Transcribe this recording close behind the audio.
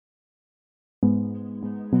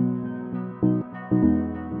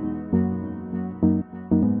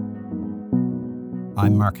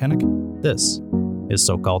I'm Mark Hennick. This is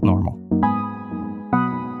So-Called Normal.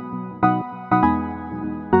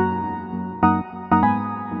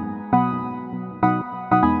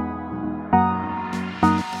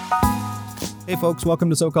 Hey folks, welcome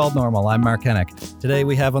to So-Called Normal. I'm Mark Hennick. Today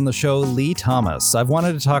we have on the show Lee Thomas. I've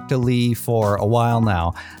wanted to talk to Lee for a while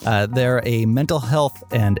now. They're a mental health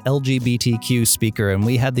and LGBTQ speaker, and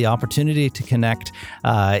we had the opportunity to connect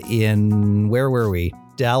in, where were we?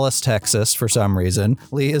 Dallas, Texas, for some reason.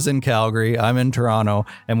 Lee is in Calgary. I'm in Toronto,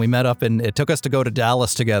 and we met up, and it took us to go to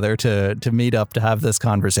Dallas together to meet up to have this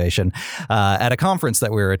conversation at a conference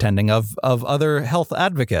that we were attending of other health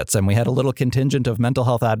advocates, and we had a little contingent of mental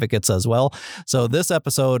health advocates as well. So this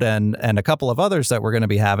episode and a couple of others that we're going to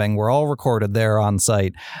be having were all recorded there on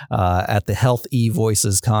site at the Health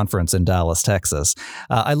E-Voices conference in Dallas, Texas.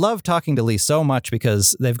 I love talking to Lee so much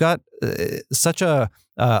because they've got such a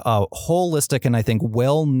holistic and I think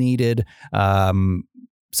well-needed,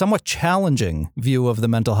 somewhat challenging view of the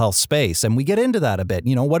mental health space. And we get into that a bit.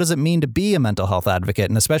 You know, what does it mean to be a mental health advocate?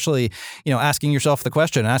 And especially, you know, asking yourself the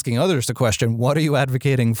question, asking others the question, what are you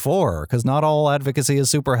advocating for? Because not all advocacy is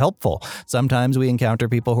super helpful. Sometimes we encounter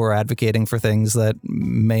people who are advocating for things that we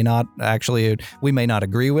may not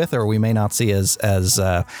agree with, or we may not see as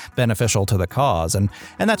beneficial to the cause. And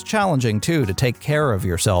that's challenging too, to take care of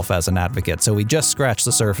yourself as an advocate. So we just scratched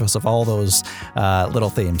the surface of all those little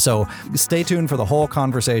themes. So stay tuned for the whole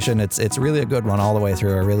conversation. It's really a good one all the way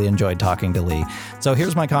through. I really enjoyed talking to Lee. So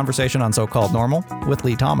here's my conversation on So-Called Normal with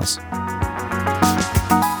Lee Thomas.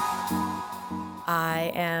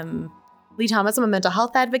 I am Lee Thomas. I'm a mental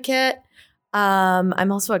health advocate.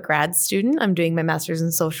 I'm also a grad student. I'm doing my master's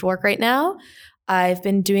in social work right now. I've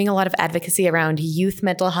been doing a lot of advocacy around youth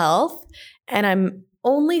mental health, and I'm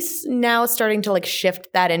only now starting to shift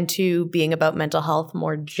that into being about mental health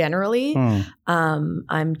more generally.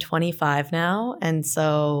 I'm 25 now, and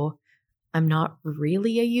so I'm not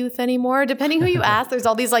really a youth anymore. Depending who you ask, there's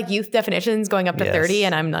all these youth definitions going up to 30,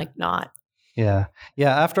 and I'm not. Yeah.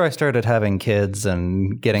 After I started having kids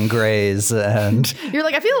and getting grays, and you're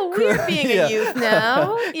like, I feel weird being a youth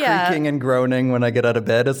now. Yeah, creaking and groaning when I get out of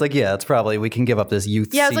bed. It's like, it's probably we can give up this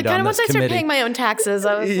youth. Yeah, it's like kind of once I started paying my own taxes,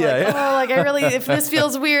 I was I really, if this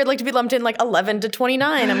feels weird, to be lumped in 11 to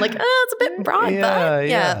 29, I'm like, it's a bit broad.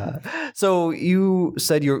 Yeah. So you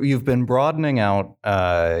said you've been broadening out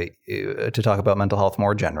to talk about mental health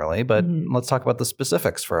more generally, but let's talk about the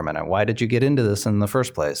specifics for a minute. Why did you get into this in the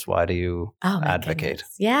first place? Why do you advocate?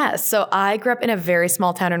 Goodness. Yeah. So I grew up in a very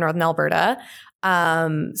small town in northern Alberta.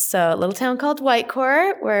 So a little town called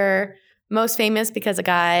Whitecourt. We're most famous because a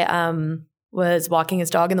guy was walking his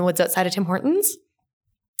dog in the woods outside of Tim Hortons,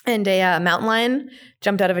 and a mountain lion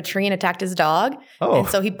jumped out of a tree and attacked his dog. Oh. And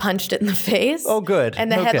so he punched it in the face. Oh, good.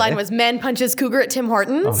 And the headline was "Man Punches Cougar at Tim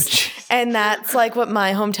Hortons." And that's what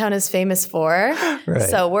my hometown is famous for. Right.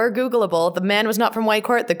 So we're Googleable. The man was not from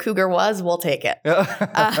Whitecourt. The cougar was. We'll take it.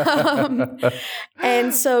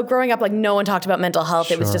 And so growing up, no one talked about mental health.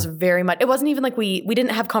 Sure. It was just very much, it wasn't even we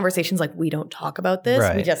didn't have conversations we don't talk about this.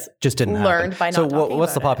 Right. We just didn't learned happen. by not talking about it. So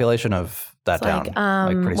what's the population of that town? Pretty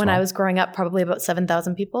small? When I was growing up, probably about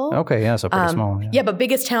 7,000 people. Okay, yeah, so pretty small. Yeah, but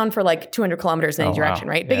biggest town for 200 kilometers in any direction,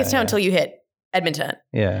 right? Biggest town until you hit Edmonton.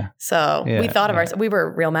 Yeah. So we thought of ourselves, we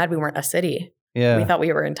were real mad we weren't a city. Yeah. We thought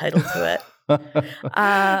we were entitled to it.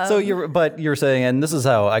 So you're saying, and this is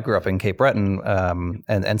how I grew up in Cape Breton,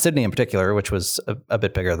 and Sydney in particular, which was a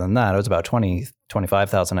bit bigger than that. It was about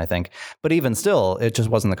 25,000, I think. But even still, it just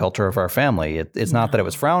wasn't the culture of our family. It's not that it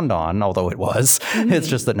was frowned on, although it was. It's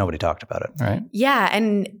just that nobody talked about it, right? Yeah,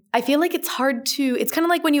 and I feel it's hard to, it's kind of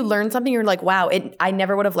like when you learn something, you're like, wow, I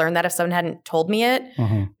never would have learned that if someone hadn't told me it,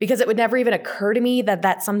 because it would never even occur to me that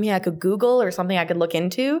that's something I could Google or something I could look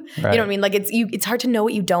into. Right. You know what I mean? It's hard to know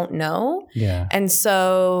what you don't know. Yeah. And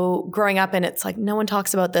so growing up, and it's no one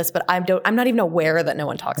talks about this, but I'm not even aware that no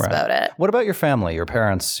one talks about it. What about your family, your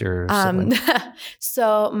parents, your siblings?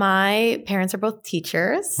 So my parents are both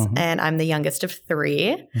teachers, and I'm the youngest of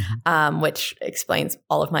three, which explains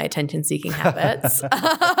all of my attention-seeking habits.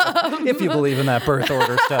 If you believe in that birth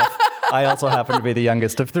order stuff. I also happen to be the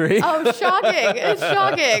youngest of three. Oh, shocking. It's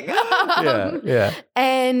shocking. Yeah.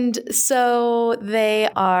 And so they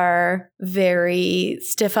are very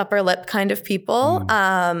stiff upper lip kind of people.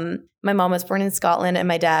 My mom was born in Scotland and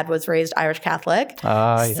my dad was raised Irish Catholic.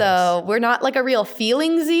 Yes. So we're not a real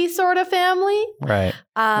feelingsy sort of family. Right.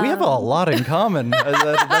 We have a lot in common that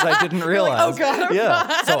I didn't realize. Like, oh God,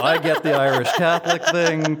 yeah. So I get the Irish Catholic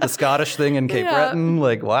thing, the Scottish thing in Cape Breton.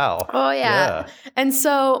 Like, wow. Oh, yeah. And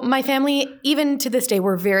so my family, even to this day,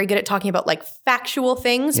 we're very good at talking about like factual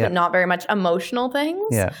things, but not very much emotional things.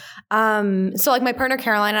 Yeah. So like my partner,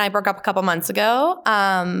 Caroline, and I broke up a couple months ago.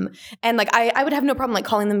 And like I would have no problem like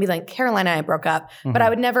calling them and be like, Caroline and I broke up. But I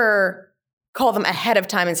would never call them ahead of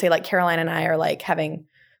time and say like, Caroline and I are like having...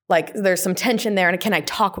 like there's some tension there and can I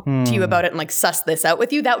talk to you about it and like suss this out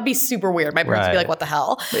with you? That would be super weird. My parents would be like, what the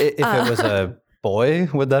hell? If it was a boy,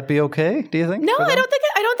 would that be okay, do you think? No, I don't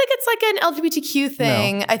think it's like an LGBTQ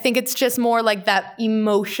thing. No. I think it's just more like that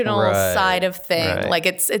emotional side of thing. Right. Like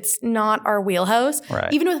it's not our wheelhouse.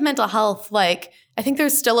 Right. Even with mental health, like I think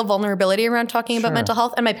there's still a vulnerability around talking about mental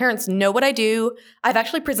health. And my parents know what I do. I've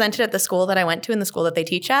actually presented at the school that I went to and the school that they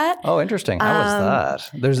teach at. Oh, interesting. How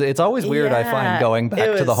was that? It's always weird, I find, going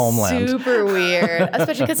back to the homeland. Super weird.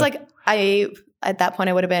 Especially because like at that point,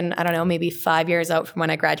 I would have been, I don't know, maybe 5 years out from when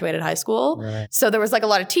I graduated high school. Right. So there was like a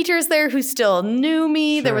lot of teachers there who still knew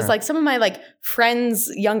me. There was like some of my like friends'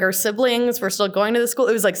 younger siblings were still going to the school.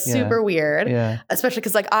 It was like super weird. Yeah. Especially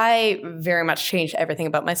because like I very much changed everything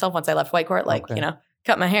about myself once I left Whitecourt. Like, you know,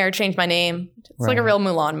 cut my hair, change my name. It's like a real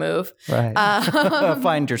Mulan move. Right.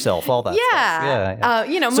 Find yourself, all that stuff.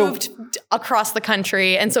 You know, moved across the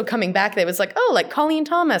country. And so coming back, they was like, oh, like Colleen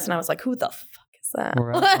Thomas. And I was like, who the fuck? That.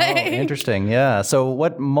 Right. Interesting. Yeah. So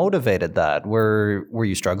what motivated that? Were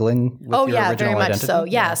you struggling with your original very much identity? So.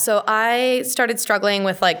 Yeah. So I started struggling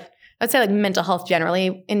with like, I'd say like mental health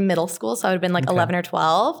generally in middle school. So I would have been like 11 or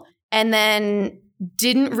 12. And then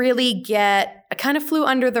didn't really I kind of flew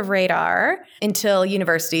under the radar until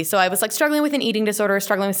university. So I was like struggling with an eating disorder,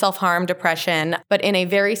 struggling with self-harm, depression, but in a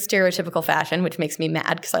very stereotypical fashion, which makes me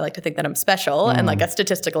mad because I like to think that I'm special and like a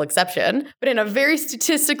statistical exception. But in a very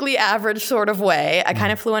statistically average sort of way, I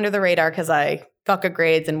kind of flew under the radar because I got good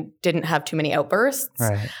grades and didn't have too many outbursts.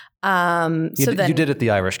 Right. You did it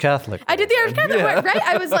the Irish Catholic way. I did the Irish Catholic way, right?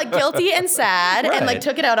 I was like guilty and sad and like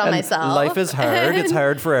took it out on myself. Life is hard. It's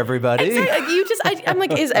hard for everybody. Exactly. Like I'm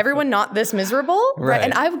like, is everyone not this miserable? Right.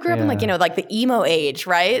 And I grew up in like, you know, like the emo age,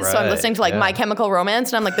 right? So I'm listening to like My Chemical Romance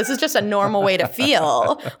and I'm like, this is just a normal way to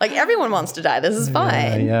feel. Like everyone wants to die. This is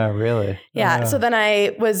fine. Yeah, really. Yeah. So then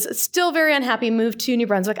I was still very unhappy, moved to New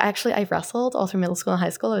Brunswick. I wrestled all through middle school and high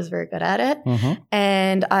school. I was very good at it.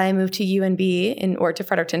 And I moved to UNB or to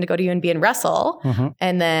Fredericton to go to UNB and wrestle,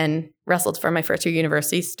 and then wrestled for my first year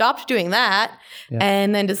university, stopped doing that,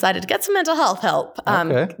 and then decided to get some mental health help.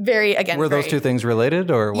 Were those two things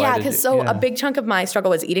related or why? Yeah, because a big chunk of my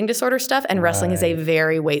struggle was eating disorder stuff, and wrestling is a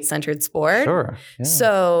very weight-centered sport. Sure. Yeah.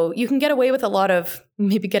 So you can get away with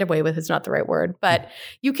maybe get away with is not the right word, but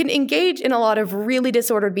you can engage in a lot of really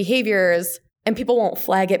disordered behaviors and people won't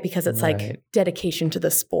flag it because it's like dedication to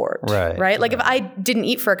the sport, right? Like if I didn't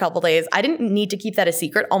eat for a couple days, I didn't need to keep that a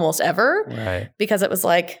secret almost ever because it was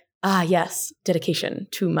like, yes, dedication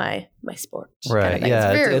to my sport. Right. Kind of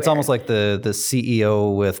yeah. It's almost like the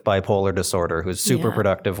CEO with bipolar disorder who's super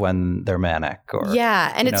productive when they're manic.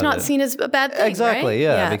 And it's not seen as a bad thing. Exactly. Right?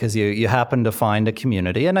 Yeah. Because you happen to find a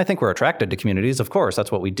community. And I think we're attracted to communities. Of course,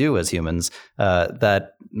 that's what we do as humans,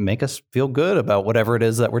 that make us feel good about whatever it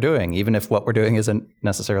is that we're doing, even if what we're doing isn't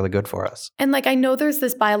necessarily good for us. And like, I know there's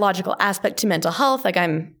this biological aspect to mental health. Like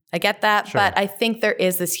I get that, but I think there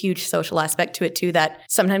is this huge social aspect to it too that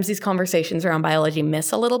sometimes these conversations around biology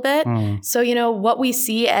miss a little bit. So, you know, what we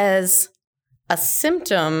see as a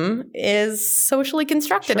symptom is socially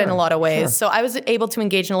constructed in a lot of ways. So I was able to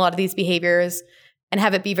engage in a lot of these behaviors and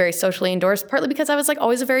have it be very socially endorsed, partly because I was like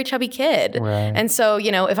always a very chubby kid. Right. And so, you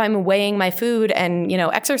know, if I'm weighing my food and, you know,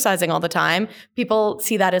 exercising all the time, people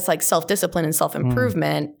see that as like self-discipline and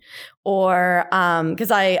self-improvement. Or because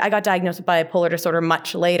I got diagnosed with bipolar disorder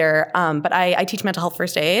much later, but I teach mental health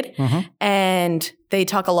first aid, and they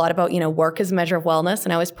talk a lot about, you know, work as a measure of wellness.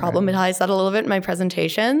 And I always problematize that a little bit in my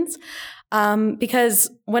presentations. Because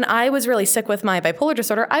when I was really sick with my bipolar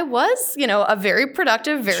disorder, I was, you know, a very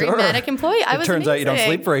productive, very manic employee. It turns out you don't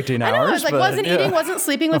sleep for 18 hours. I know, I was like, wasn't eating, wasn't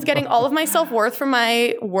sleeping, was getting all of my self-worth from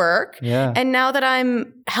my work. Yeah. And now that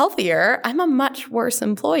I'm healthier, I'm a much worse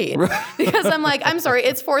employee because I'm like, I'm sorry,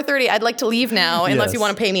 it's 4:30. I'd like to leave now unless you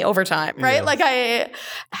want to pay me overtime, right? Like I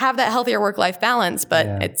have that healthier work-life balance, but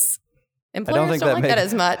it's Employers don't like that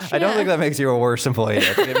as much. I don't think that makes you a worse employee.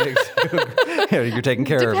 I think it makes you're taking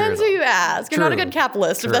care of yourself. Depends who you ask. You're not a good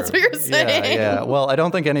capitalist, if that's what you're saying. Yeah. Well, I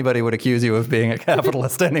don't think anybody would accuse you of being a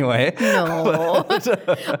capitalist anyway. No.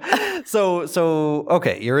 So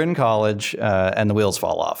okay, you're in college and the wheels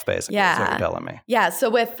fall off, basically, is what you're telling me. Yeah. So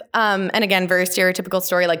with, and again, very stereotypical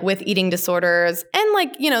story, like with eating disorders and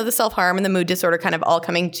like, the self-harm and the mood disorder kind of all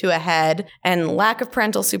coming to a head and lack of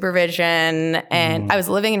parental supervision. And I was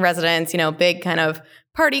living in residence, big kind of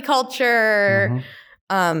party culture.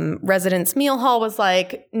 Residence meal hall was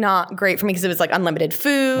like not great for me because it was like unlimited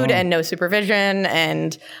food and no supervision.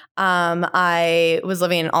 And I was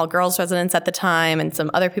living in an all girls residence at the time, and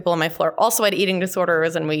some other people on my floor also had eating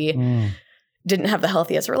disorders, and we didn't have the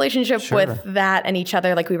healthiest relationship with that and each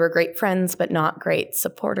other. Like we were great friends, but not great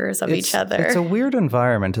supporters of each other. It's a weird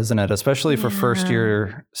environment, isn't it? Especially for first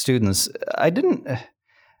year students.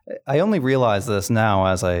 I only realize this now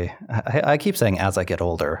as I keep saying as I get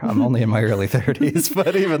older. I'm only in my early 30s,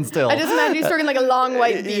 but even still. I just imagine you starting like a long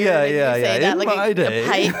white beard. Yeah. That, in like my day.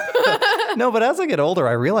 A pipe. No, but as I get older,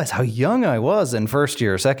 I realize how young I was in first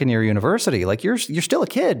year, second year university. Like you're still a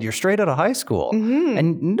kid. You're straight out of high school.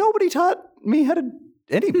 And nobody taught me how to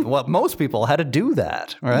most people had to do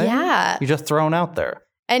that, right? Yeah. You're just thrown out there.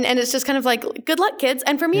 And it's just kind of like, good luck, kids.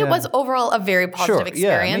 And for me, it was overall a very positive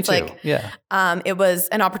experience. Yeah, me too. It was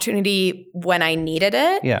an opportunity when I needed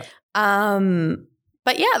it. Yeah.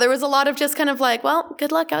 But yeah, there was a lot of just kind of like, well,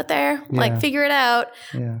 good luck out there. Like, figure it out.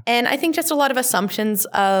 Yeah. And I think just a lot of assumptions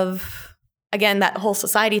of, again, that whole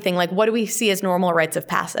society thing. Like, what do we see as normal rites of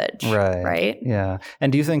passage? Right? Yeah. And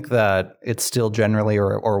do you think that it's still generally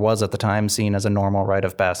or was at the time seen as a normal rite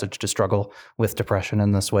of passage to struggle with depression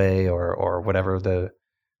in this way or whatever the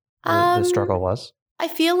struggle was? I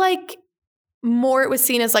feel like more it was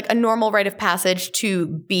seen as like a normal rite of passage to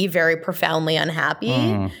be very profoundly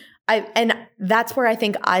unhappy. And that's where I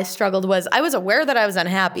think I struggled was I was aware that I was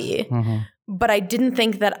unhappy, but I didn't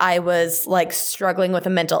think that I was like struggling with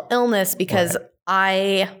a mental illness because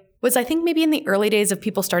I think maybe in the early days of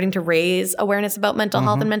people starting to raise awareness about mental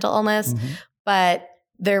health and mental illness, but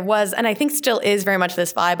there was, and I think still is very much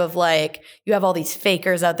this vibe of like, you have all these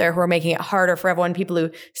fakers out there who are making it harder for everyone, people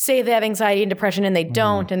who say they have anxiety and depression and they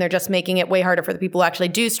don't, and they're just making it way harder for the people who actually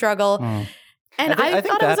do struggle. And I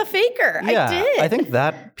thought I was a faker. Yeah, I did. I think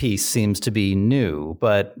that piece seems to be new,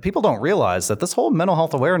 but people don't realize that this whole mental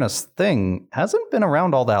health awareness thing hasn't been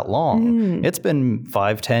around all that long. It's been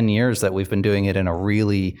 5-10 years that we've been doing it in a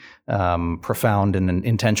really profound and an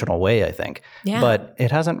intentional way, I think. Yeah. But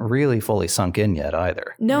it hasn't really fully sunk in yet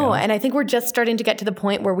either. No, and I think we're just starting to get to the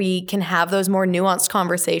point where we can have those more nuanced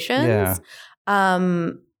conversations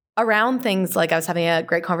around things. Like I was having a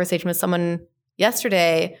great conversation with someone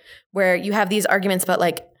yesterday where you have these arguments about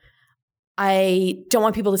like, I don't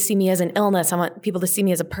want people to see me as an illness. I want people to see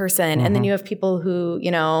me as a person. And then you have people who,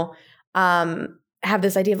 have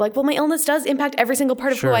this idea of like, well, my illness does impact every single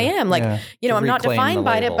part of who I am. Like, I'm not defined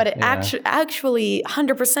by it, but it actually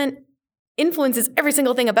 100% influences every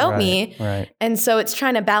single thing about me. Right. And so it's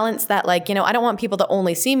trying to balance that, like, I don't want people to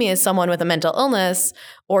only see me as someone with a mental illness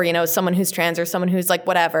or, someone who's trans or someone who's like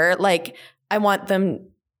whatever. Like, I want them,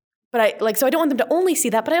 so I don't want them to only see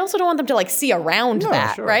that, but I also don't want them to like see around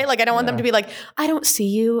that, right? Like, I don't want them to be like, I don't see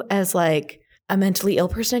you as like a mentally ill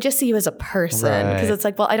person. I just see you as a person. Because it's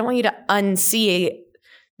like, well, I don't want you to unsee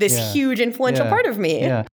this huge influential part of me.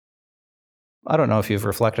 Yeah. I don't know if you've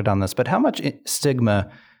reflected on this, but how much stigma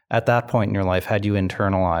at that point in your life had you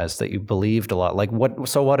internalized that you believed a lot? Like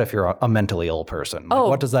what if you're a mentally ill person? Like,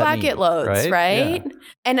 what does that mean? Bucket loads, right? Yeah.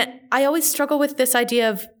 And I always struggle with this idea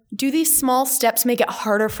of, do these small steps make it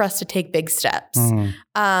harder for us to take big steps?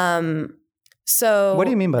 So what do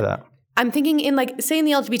you mean by that? I'm thinking in like, say in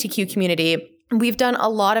the LGBTQ community, we've done a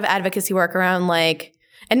lot of advocacy work around like,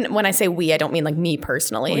 and when I say we, I don't mean like me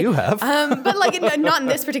personally. Well, you have. But like not in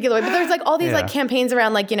this particular way. But there's like all these like campaigns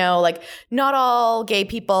around like, like not all gay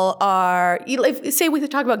people are, say we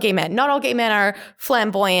could talk about gay men. Not all gay men are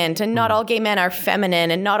flamboyant and not all gay men are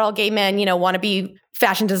feminine and not all gay men, want to be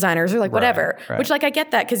fashion designers or like whatever. Right. Which like I get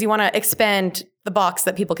that because you want to expand the box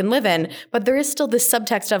that people can live in. But there is still this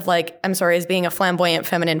subtext of like, I'm sorry, as being a flamboyant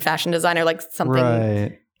feminine fashion designer, like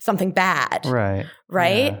something bad. Right.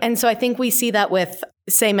 Yeah. And so I think we see that with,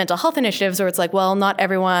 say, mental health initiatives where it's like, well, not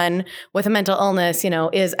everyone with a mental illness,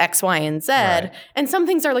 is X, Y, and Z. Right. And some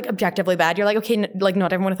things are like objectively bad. You're like, okay, like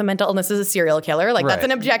not everyone with a mental illness is a serial killer. Like that's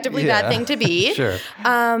an objectively bad thing to be. Sure.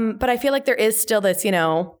 But I feel like there is still this,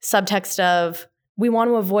 subtext of we want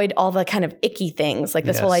to avoid all the kind of icky things, like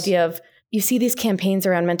this whole idea of, you see these campaigns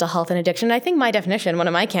around mental health and addiction. And I think my definition, one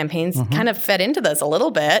of my campaigns kind of fed into this a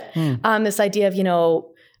little bit. This idea of,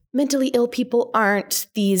 mentally ill people aren't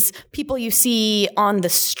these people you see on the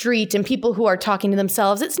street and people who are talking to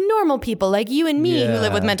themselves. It's normal people like you and me who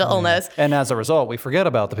live with mental illness. And as a result, we forget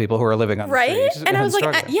about the people who are living on the street. And I was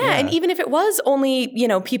like, and even if it was only,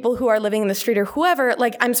 people who are living in the street or whoever,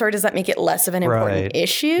 like, I'm sorry, does that make it less of an important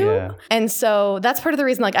issue? Yeah. And so that's part of the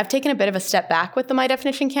reason, like, I've taken a bit of a step back with the My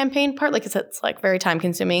Definition campaign, partly because it's like very time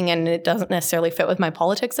consuming and it doesn't necessarily fit with my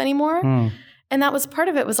politics anymore. And that was part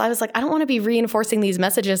of it was I was like, I don't want to be reinforcing these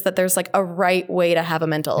messages that there's like a right way to have a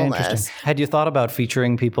mental illness. Had you thought about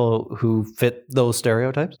featuring people who fit those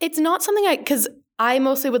stereotypes? It's not something because I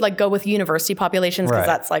mostly would like go with university populations because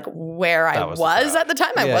that's like where I was at the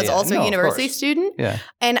time. I was also a university student. Yeah.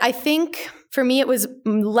 And I think for me, it was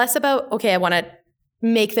less about, okay, I want to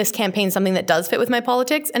make this campaign something that does fit with my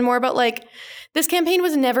politics and more about like, this campaign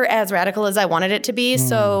was never as radical as I wanted it to be.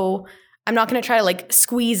 So I'm not going to try to like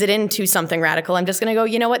squeeze it into something radical. I'm just going to go,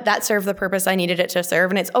 you know what, that served the purpose I needed it to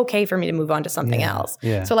serve. And it's okay for me to move on to something else.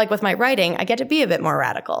 Yeah. So like with my writing, I get to be a bit more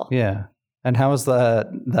radical. Yeah. And how has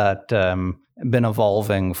that been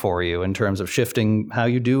evolving for you in terms of shifting how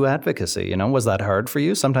you do advocacy? Was that hard for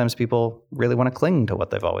you? Sometimes people really want to cling to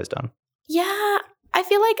what they've always done. Yeah. I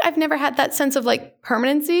feel like I've never had that sense of like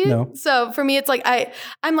permanency. No. So for me, it's like,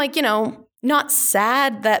 I'm like, not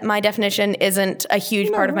sad that My Definition isn't a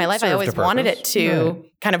huge part of my life. I always wanted it to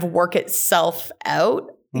kind of work itself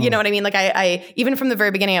out. You know what I mean? Like I even from the very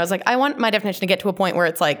beginning, I was like, I want My Definition to get to a point where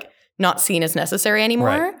it's like not seen as necessary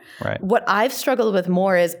anymore. Right. What I've struggled with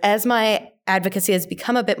more is as my advocacy has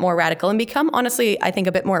become a bit more radical and become, honestly, I think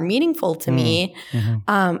a bit more meaningful to me,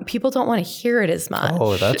 people don't want to hear it as much.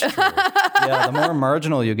 Oh, that's true. Yeah, the more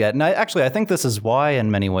marginal you get. And I think this is why, in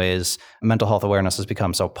many ways, mental health awareness has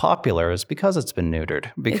become so popular is because it's been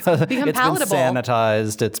neutered. Because it's been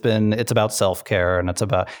sanitized. It's about self-care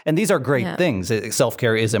and these are great things.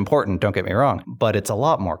 Self-care is important, don't get me wrong, but it's a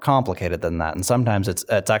lot more complicated than that. And sometimes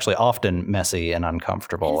it's actually often messy and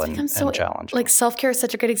uncomfortable and challenging. Like self-care is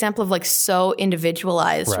such a good example of like so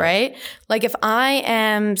individualized, right? Like if I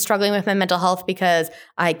am struggling with my mental health because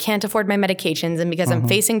I can't afford my medications and because I'm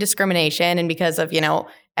facing discrimination and because of,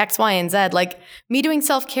 X, Y, and Z, like me doing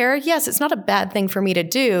self-care, yes, it's not a bad thing for me to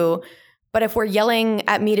do. But if we're yelling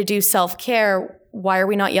at me to do self-care, why are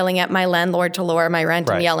we not yelling at my landlord to lower my rent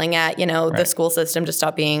and yelling at, the school system to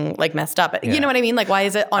stop being like messed up? You know what I mean? Like, why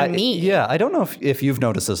is it on me? Yeah. I don't know if you've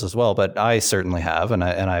noticed this as well, but I certainly have. And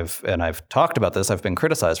I've talked about this. I've been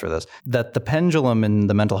criticized for this, that the pendulum in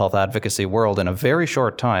the mental health advocacy world in a very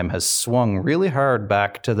short time has swung really hard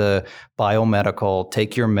back to the biomedical,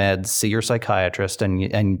 take your meds, see your psychiatrist,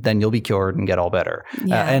 and then you'll be cured and get all better.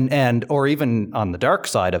 Yeah. Or even on the dark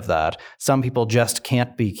side of that, some people just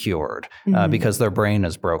can't be cured because their brain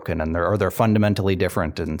is broken and they're fundamentally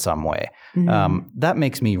different in some way. That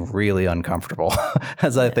makes me really uncomfortable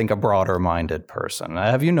as I think a broader minded person.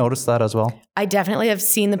 Have you noticed that as well? I definitely have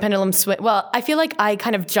seen the pendulum swing. Well, I feel like I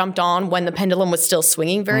kind of jumped on when the pendulum was still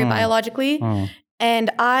swinging very biologically.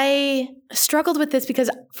 And I struggled with this because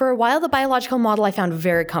for a while, the biological model I found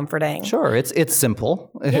very comforting. Sure. It's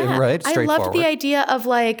simple, right? I loved the idea of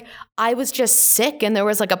like, I was just sick and there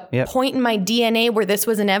was like a point in my DNA where this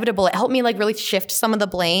was inevitable. It helped me like really shift some of the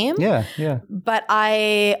blame. Yeah. But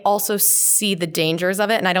I also see the dangers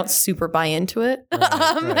of it and I don't super buy into it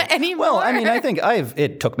anymore. Well, I mean, I think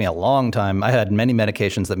it took me a long time. I had many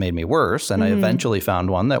medications that made me worse and I eventually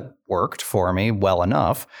found one that worked for me well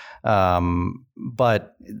enough.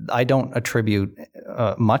 But I don't attribute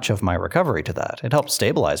much of my recovery to that. It helped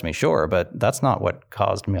stabilize me, sure, but that's not what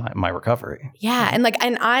caused my recovery. Yeah,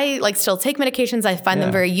 and I still take medications. I find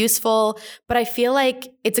them very useful, but I feel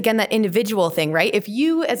like it's again that individual thing, right? If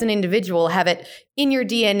you as an individual have it in your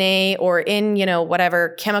DNA or in,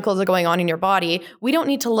 whatever chemicals are going on in your body, we don't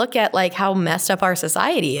need to look at like how messed up our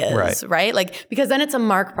society is, right? Like because then it's a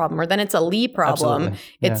Mark problem or then it's a Lee problem. Absolutely.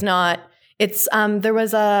 It's not. It's there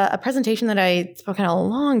was a presentation that I spoke on a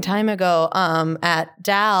long time ago at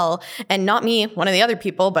Dal, and not me, one of the other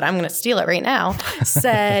people, but I'm going to steal it right now,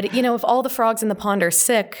 said, if all the frogs in the pond are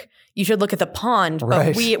sick, you should look at the pond.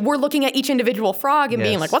 But we're looking at each individual frog and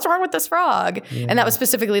being like, what's wrong with this frog? Yeah. And that was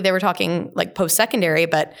specifically, they were talking like post-secondary,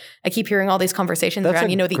 but I keep hearing all these conversations around,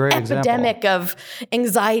 the epidemic of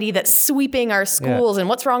anxiety that's sweeping our schools and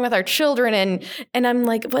what's wrong with our children. And I'm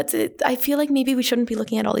like, I feel like maybe we shouldn't be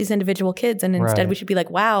looking at all these individual kids. And instead we should be like,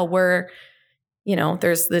 wow, we're,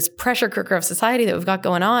 there's this pressure cooker of society that we've got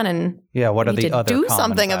going on, and what are the other do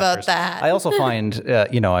something factors? About that. I also find,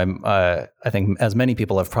 I think as many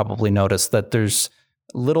people have probably noticed that there's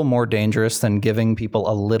little more dangerous than giving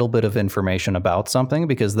people a little bit of information about something,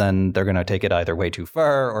 because then they're going to take it either way too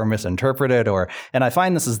far or misinterpret it. And I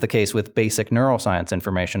find this is the case with basic neuroscience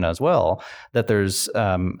information as well, that there's,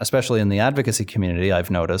 especially in the advocacy community,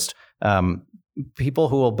 I've noticed, people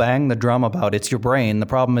who will bang the drum about it's your brain, the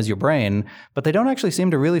problem is your brain, but they don't actually seem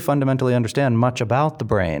to really fundamentally understand much about the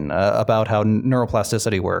brain, about how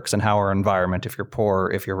neuroplasticity works and how our environment, if you're poor,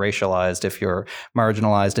 if you're racialized, if you're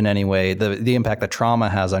marginalized in any way, the impact that trauma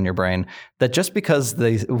has on your brain, that just because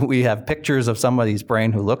we have pictures of somebody's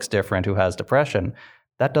brain who looks different, who has depression,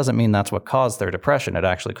 that doesn't mean that's what caused their depression. It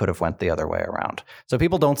actually could have went the other way around. So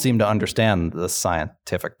people don't seem to understand the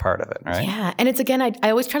scientific part of it, right? Yeah. And it's, again, I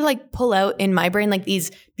always try to like pull out in my brain like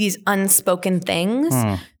these unspoken things.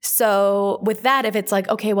 So with that, if it's like,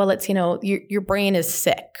 okay, well, it's, your brain is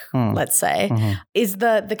sick, let's say, is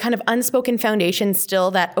the kind of unspoken foundation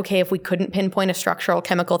still that, okay, if we couldn't pinpoint a structural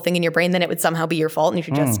chemical thing in your brain, then it would somehow be your fault and you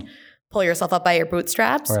should just pull yourself up by your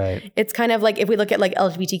bootstraps. Right. It's kind of like if we look at like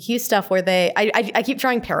LGBTQ stuff where I keep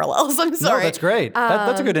drawing parallels. I'm sorry. No, that's great.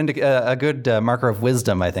 That's a good marker of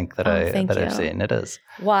wisdom, I think, that I've seen. It is.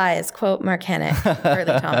 Wise, quote Mark Hennick,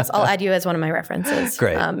 Lee Thomas. I'll add you as one of my references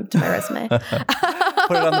to my resume. Put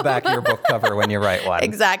it on the back of your book cover when you write one.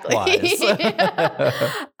 Exactly. Wise.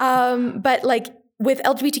 But like, with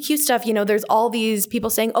LGBTQ stuff, there's all these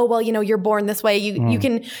people saying, oh, well, you're born this way. You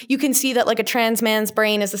can see that like a trans man's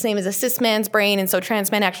brain is the same as a cis man's brain. And so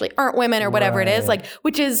trans men actually aren't women or whatever it is, like,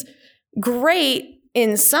 which is great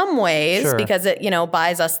in some ways because it,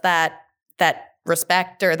 buys us that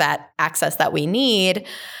respect or that access that we need.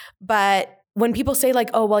 But when people say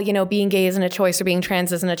like, oh, well, being gay isn't a choice or being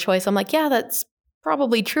trans isn't a choice, I'm like, yeah, that's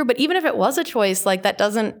probably true. But even if it was a choice, like that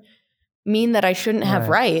doesn't mean that I shouldn't have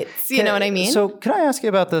rights. You know what I mean? So can I ask you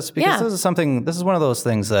about this? Because this is one of those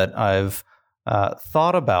things that I've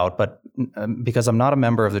thought about, but because I'm not a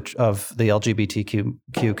member of the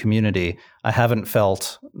LGBTQ community, I haven't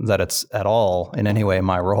felt that it's at all in any way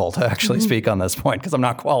my role to actually speak on this point because I'm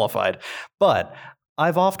not qualified. But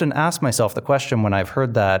I've often asked myself the question when I've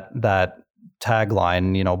heard that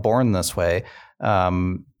tagline, born this way,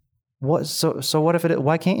 what if it?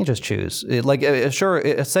 Why can't you just choose? Say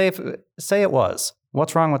it was.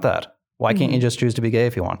 What's wrong with that? Why can't you just choose to be gay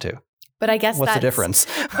if you want to? But I guess what's the difference?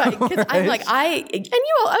 Because I'm like I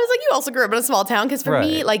was like you also grew up in a small town. Because for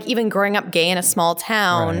me, like even growing up gay in a small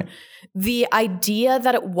town, the idea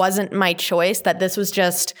that it wasn't my choice, that this was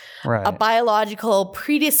just a biological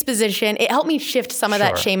predisposition, it helped me shift some of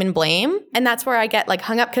that shame and blame. And that's where I get like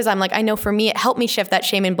hung up because I'm like, I know for me, it helped me shift that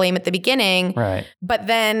shame and blame at the beginning. Right. But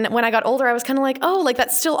then when I got older, I was kind of like, oh, like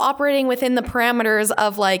that's still operating within the parameters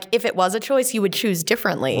of like, if it was a choice, you would choose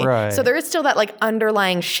differently. Right. So there is still that like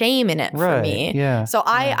underlying shame in it for me. Yeah. So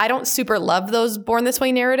I don't super love those born this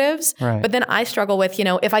way narratives. Right. But then I struggle with,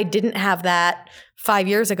 if I didn't have that 5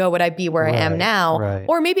 years ago, would I be where I am now? Right.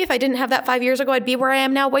 Or maybe if I didn't have that 5 years ago, I'd be where I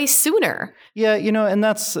am now way sooner. Yeah, and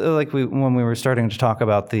that's like when we were starting to talk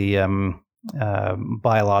about the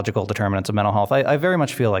biological determinants of mental health, I very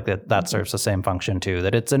much feel like that serves the same function too,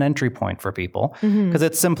 that it's an entry point for people because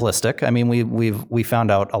it's simplistic. I mean, we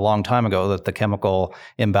found out a long time ago that the chemical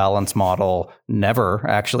imbalance model never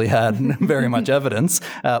actually had very much evidence,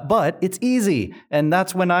 but it's easy. And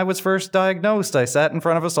that's when I was first diagnosed. I sat in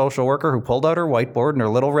front of a social worker who pulled out her whiteboard and her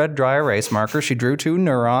little red dry erase marker. She drew 2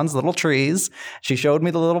 neurons, little trees. She showed me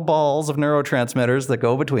the little balls of neurotransmitters that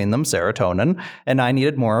go between them, serotonin, and I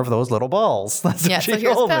needed more of those little balls. That's what she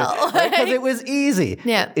told me. Because it was easy.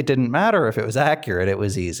 Yeah. It didn't matter if it was accurate. It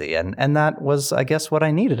was easy. And that was, I guess, what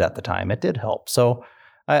I needed at the time. It did help. So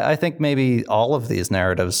I think maybe all of these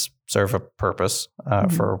narratives serve a purpose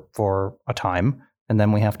for a time. And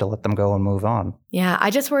then we have to let them go and move on. Yeah. I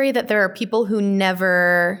just worry that there are people who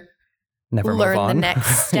never learn the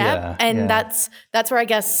next step. That's where I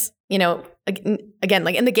guess, again,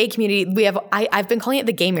 like in the gay community, I've been calling it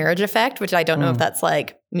the gay marriage effect, which I don't know if that's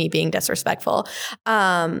like me being disrespectful.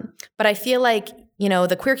 But I feel like,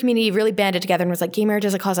 the queer community really banded together and was like, gay marriage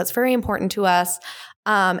is a cause that's very important to us.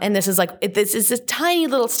 And this is this tiny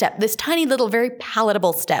little step, this tiny little, very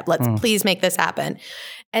palatable step. Let's please make this happen.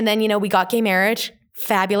 And then, we got gay marriage.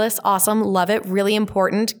 Fabulous, awesome, love it, really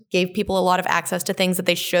important. Gave people a lot of access to things that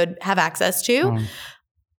they should have access to.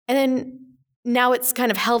 And then now it's kind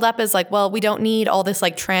of held up as like, well, we don't need all this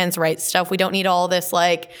like trans rights stuff. We don't need all this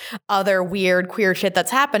like other weird queer shit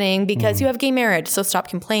that's happening because you have gay marriage. So stop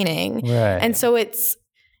complaining. Right. And so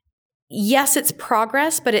yes, it's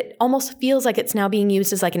progress, but it almost feels like it's now being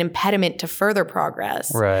used as like an impediment to further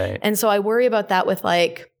progress. Right. And so I worry about that with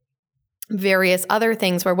like various other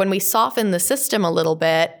things where when we soften the system a little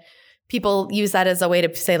bit, people use that as a way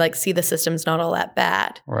to say, like, see, the system's not all that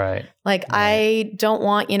bad. Right. Like, I don't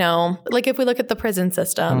want, like if we look at the prison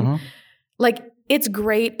system, like it's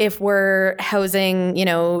great if we're housing,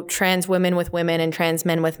 trans women with women and trans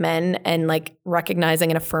men with men and like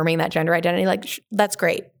recognizing and affirming that gender identity. Like that's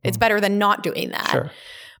great. It's better than not doing that. Sure.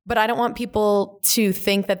 But I don't want people to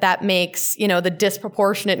think that makes, the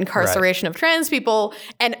disproportionate incarceration of trans people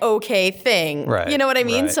an okay thing. Right. You know what I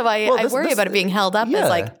mean? Right. So I worry about it being held up as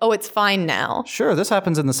like, oh, it's fine now. Sure. This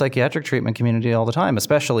happens in the psychiatric treatment community all the time,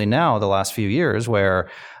 especially now the last few years where,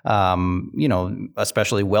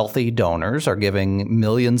 especially wealthy donors are giving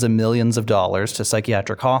millions and millions of dollars to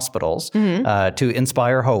psychiatric hospitals to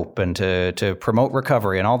inspire hope and to promote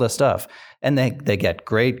recovery and all this stuff. And they get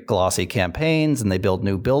great glossy campaigns and they build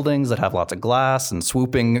new buildings that have lots of glass and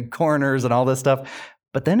swooping corners and all this stuff.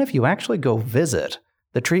 But then if you actually go visit,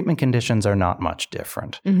 the treatment conditions are not much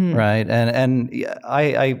different, right? And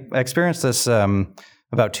I experienced this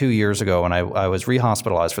about 2 years ago when I was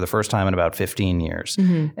rehospitalized for the first time in about 15 years.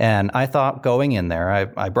 And I thought going in there,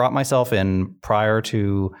 I brought myself in prior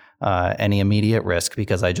to any immediate risk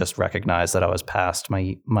because I just recognized that I was past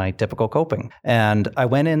my typical coping. And I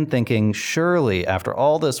went in thinking, surely after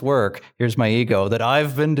all this work, here's my ego that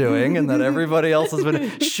I've been doing and that everybody else has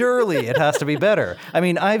been, surely it has to be better. I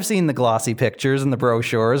mean, I've seen the glossy pictures and the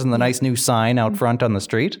brochures and the nice new sign out front on the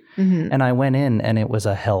street. And I went in and it was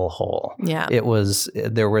a hellhole. Yeah.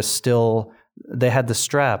 They had the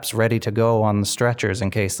straps ready to go on the stretchers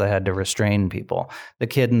in case they had to restrain people. The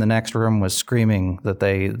kid in the next room was screaming that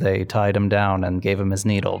they tied him down and gave him his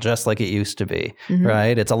needle, just like it used to be,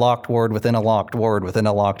 right? It's a locked ward within a locked ward within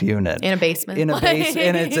a locked unit. In a basement. And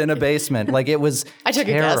it's in a basement. Like it was I took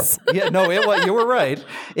terrible. a guess. Yeah, no, you were right.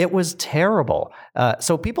 It was terrible.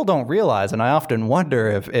 So people don't realize, and I often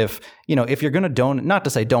wonder if you're going to donate, not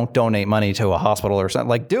to say don't donate money to a hospital or something,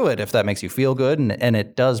 like do it if that makes you feel good, and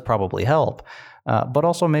it does probably help. But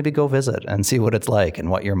also maybe go visit and see what it's like and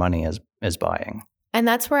what your money is buying. And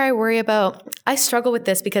that's where I worry about, I struggle with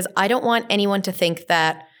this because I don't want anyone to think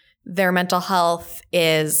that their mental health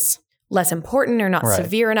is less important or not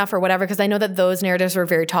severe enough or whatever, because I know that those narratives were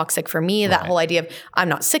very toxic for me, that whole idea of I'm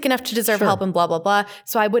not sick enough to deserve help and blah, blah, blah.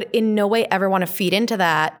 So I would in no way ever want to feed into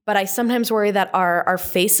that. But I sometimes worry that our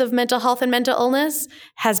face of mental health and mental illness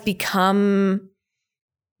has become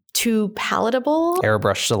too palatable.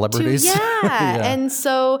 Airbrush celebrities.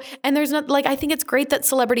 And there's not, like, I think it's great that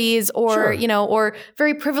celebrities or, or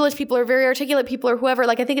very privileged people or very articulate people or whoever,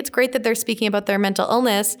 like, I think it's great that they're speaking about their mental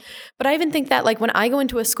illness. But I even think that, like, when I go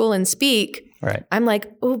into a school and speak, I'm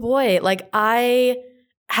like, oh boy, like I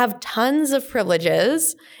have tons of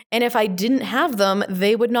privileges. And if I didn't have them,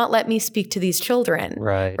 they would not let me speak to these children.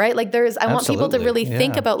 Right. Like I want people to really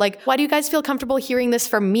think about, like, why do you guys feel comfortable hearing this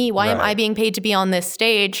from me? Why am I being paid to be on this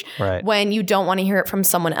stage when you don't want to hear it from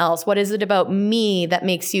someone else? What is it about me that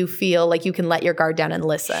makes you feel like you can let your guard down and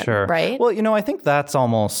listen? Right. Well, I think that's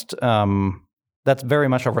almost, that's very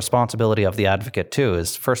much a responsibility of the advocate too,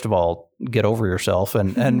 is first of all, get over yourself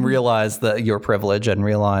and realize that your privilege and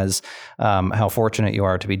realize how fortunate you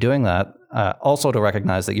are to be doing that. Also to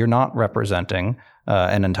recognize that you're not representing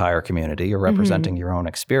an entire community, you're representing your own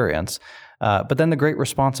experience. But then the great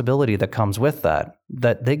responsibility that comes with that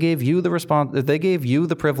they gave you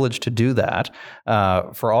the privilege to do that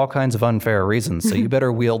for all kinds of unfair reasons. So you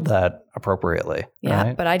better wield that appropriately. Yeah,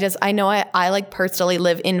 right? But I know I like personally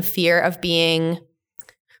live in fear of being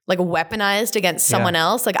like weaponized against someone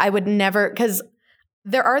else. Like I would never, because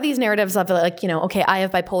there are these narratives of like, okay, I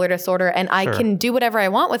have bipolar disorder and I can do whatever I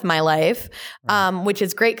want with my life, which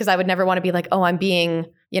is great because I would never want to be like, oh, I'm being,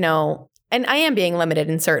 and I am being limited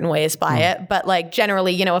in certain ways by it. But like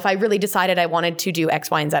generally, if I really decided I wanted to do X,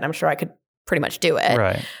 Y, and Z, I'm sure I could pretty much do it.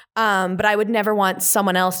 Right. But I would never want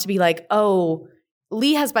someone else to be like, oh,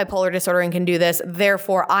 Lee has bipolar disorder and can do this,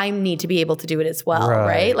 therefore I need to be able to do it as well.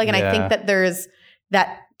 Right. Like, and I think that there's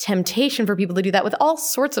that temptation for people to do that with all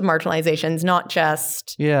sorts of marginalizations, not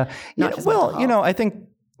just. I think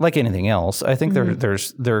like anything else, I think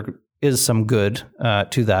there is some good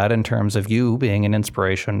to that in terms of you being an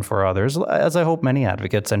inspiration for others, as I hope many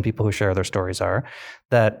advocates and people who share their stories are,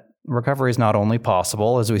 that recovery is not only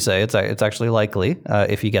possible, as we say, it's actually likely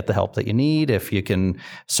if you get the help that you need, if you can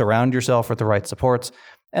surround yourself with the right supports.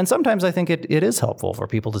 And sometimes I think it is helpful for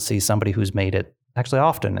people to see somebody who's made it. Actually,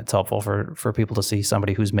 often it's helpful for people to see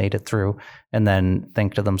somebody who's made it through and then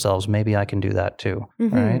think to themselves, maybe I can do that too,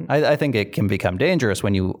 right? I think it can become dangerous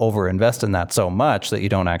when you overinvest in that so much that you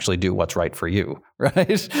don't actually do what's right for you,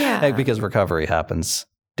 right? Yeah. Because recovery happens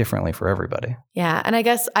differently for everybody. Yeah. And I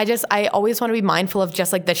guess I always want to be mindful of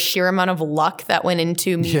just like the sheer amount of luck that went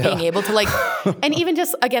into me being able to like, and even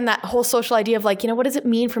just, again, that whole social idea of like, what does it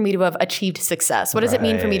mean for me to have achieved success? What does it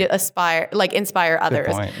mean for me to inspire others?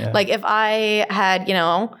 Good point, yeah. Like if I had,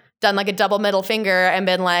 done like a double middle finger and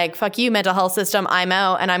been like, fuck you, mental health system, I'm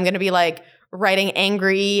out. And I'm going to be like writing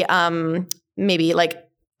angry, maybe like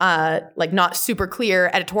not super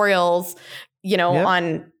clear editorials,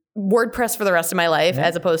 on WordPress for the rest of my life,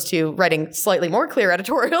 as opposed to writing slightly more clear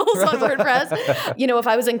editorials on WordPress. If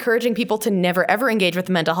I was encouraging people to never, ever engage with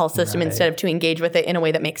the mental health system instead of to engage with it in a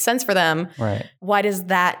way that makes sense for them, why does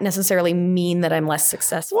that necessarily mean that I'm less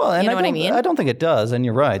successful? Well, and you know what I mean? I don't think it does. And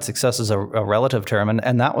you're right. Success is a relative term.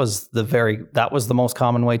 And that was the most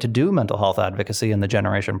common way to do mental health advocacy in the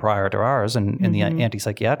generation prior to ours and in the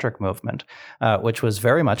anti-psychiatric movement, which was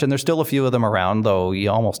very much, and there's still a few of them around, though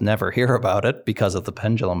you almost never hear about it because of the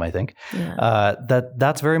pendulum, I think.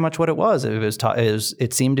 That's very much what it was.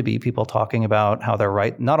 It seemed to be people talking about how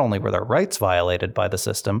not only were their rights violated by the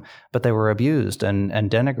system, but they were abused and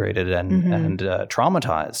denigrated and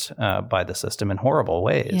traumatized by the system in horrible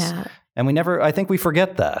ways. Yeah. And I think we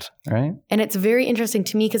forget that, right? And it's very interesting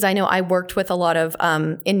to me because I know I worked with a lot of,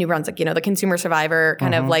 in New Brunswick, the consumer survivor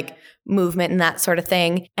kind of like movement and that sort of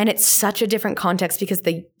thing. And it's such a different context because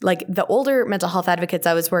the older mental health advocates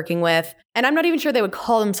I was working with, and I'm not even sure they would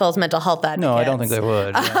call themselves mental health advocates. No, I don't think they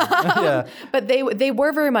would. Yeah. But they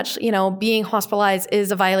were very much, being hospitalized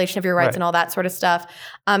is a violation of your rights and all that sort of stuff.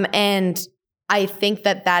 And I think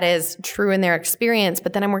that is true in their experience,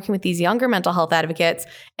 but then I'm working with these younger mental health advocates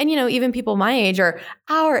and, even people my age or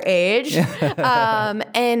our age.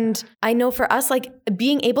 And I know for us, like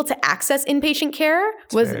being able to access inpatient care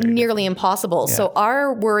was nearly impossible. Yeah. So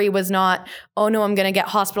our worry was not, oh no, I'm going to get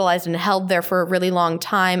hospitalized and held there for a really long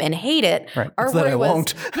time and hate it. Right. Our worry was,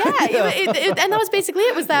 won't. And that was basically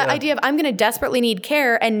it, was that idea of I'm going to desperately need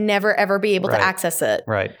care and never ever be able to access it.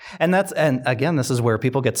 Right. And again, this is where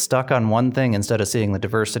people get stuck on one thing instead of seeing the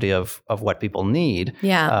diversity of what people need.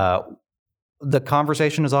 Yeah. The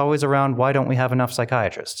conversation is always around, why don't we have enough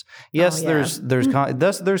psychiatrists? Yes,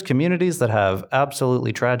 there's communities that have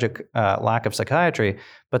absolutely tragic lack of psychiatry,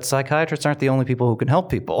 but psychiatrists aren't the only people who can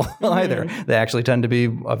help people either. They actually tend to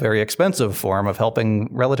be a very expensive form of helping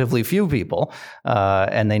relatively few people,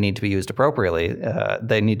 and they need to be used appropriately.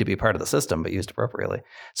 They need to be part of the system, but used appropriately.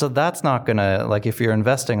 So that's not going to, like, if you're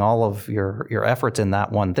investing all of your efforts in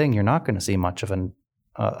that one thing, you're not going to see much of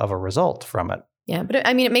a result from it. Yeah, but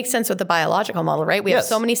I mean, it makes sense with the biological model, right? We have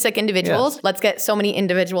so many sick individuals. Yes. Let's get so many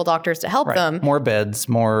individual doctors to help them. More beds,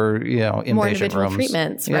 more inpatient more individual rooms.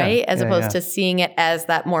 Treatments, right? As opposed to seeing it as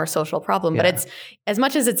that more social problem. But it's, as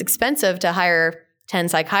much as it's expensive to hire 10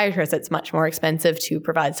 psychiatrists, it's much more expensive to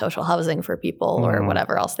provide social housing for people or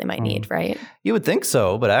whatever else they might need, right? You would think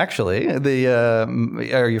so, but actually,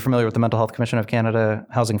 are you familiar with the Mental Health Commission of Canada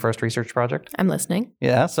Housing First Research Project? I'm listening.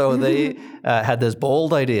 Yeah, so they had this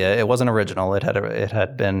bold idea. It wasn't original. It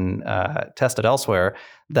had been tested elsewhere,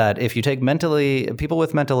 that if you take people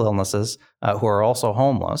with mental illnesses who are also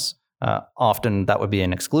homeless, often that would be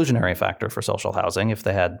an exclusionary factor for social housing. If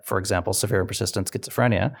they had, for example, severe and persistent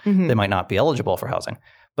schizophrenia, they might not be eligible for housing.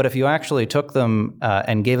 But if you actually took them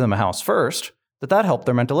and gave them a house first, that helped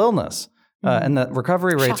their mental illness. And the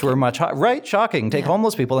recovery rates were much higher. Right, shocking. Take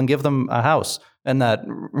homeless people and give them a house, and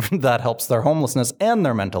that helps their homelessness and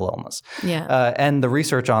their mental illness. Yeah. And the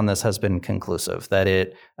research on this has been conclusive, that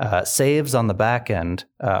it saves on the back end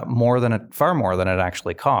far more than it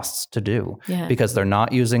actually costs to do, because they're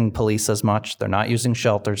not using police as much, they're not using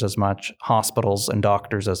shelters as much, hospitals and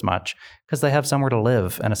doctors as much, because they have somewhere to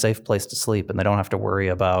live and a safe place to sleep, and they don't have to worry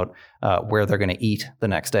about where they're going to eat the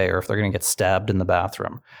next day or if they're going to get stabbed in the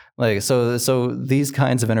bathroom. So these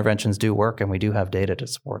kinds of interventions do work, and we do have data to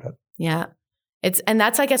support it. Yeah. And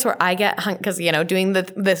that's, I guess, where I get hung, because, doing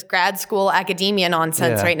this grad school academia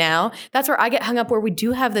nonsense right now, that's where I get hung up, where we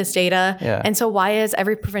do have this data. Yeah. And so why is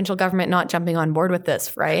every provincial government not jumping on board with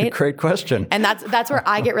this, right? Great question. And that's where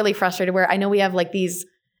I get really frustrated, where I know we have like these,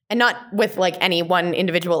 and not with like any one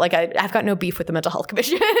individual, like I've got no beef with the Mental Health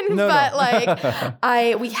Commission,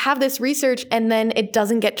 we have this research and then it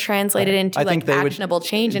doesn't get translated into actionable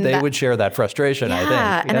change. And they would share that frustration, I think.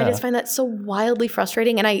 Yeah, and I just find that so wildly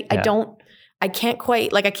frustrating. And I can't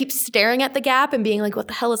quite, I keep staring at the gap and being like, what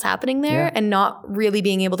the hell is happening there? And not really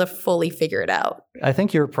being able to fully figure it out. I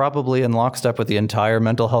think you're probably in lockstep with the entire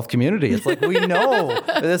mental health community. It's like, we know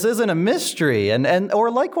this isn't a mystery.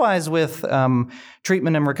 Or likewise with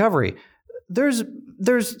treatment and recovery. There's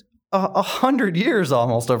 100 years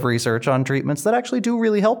almost of research on treatments that actually do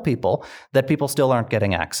really help people that people still aren't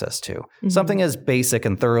getting access to. Mm-hmm. Something as basic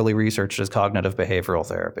and thoroughly researched as cognitive behavioral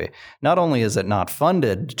therapy. Not only is it not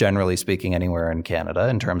funded, generally speaking, anywhere in Canada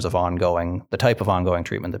in terms of the type of ongoing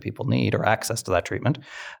treatment that people need or access to that treatment,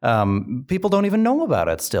 people don't even know about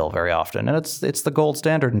it still very often. And it's the gold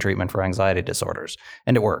standard in treatment for anxiety disorders,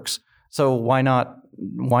 and it works. So why not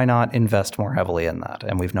invest more heavily in that?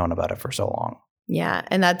 And we've known about it for so long. Yeah.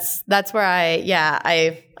 And that's where I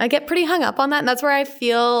get pretty hung up on that. And that's where I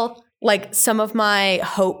feel like some of my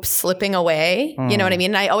hope slipping away. You know what I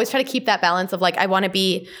mean? And I always try to keep that balance of like, I want to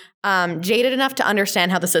be jaded enough to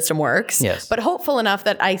understand how the system works, yes, but hopeful enough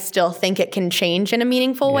that I still think it can change in a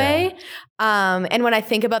meaningful way. And when I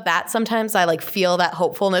think about that, sometimes I like feel that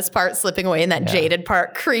hopefulness part slipping away and that jaded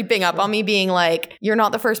part creeping up on me, being like, you're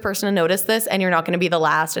not the first person to notice this and you're not going to be the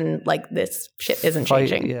last. And like, this shit isn't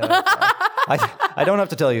changing. Yeah. I don't have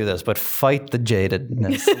to tell you this, but fight the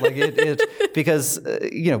jadedness. Like because,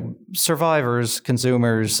 survivors,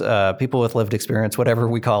 consumers, people with lived experience, whatever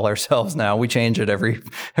we call ourselves now, we change it every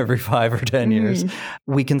 5 or 10 years.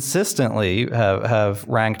 We consistently have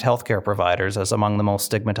ranked healthcare providers as among the most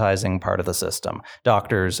stigmatizing part of the system,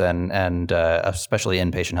 doctors and especially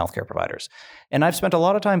inpatient healthcare providers. And I've spent a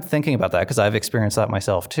lot of time thinking about that because I've experienced that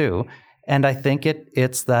myself too. And I think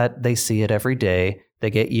it's that they see it every day. They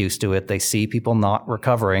get used to it. They see people not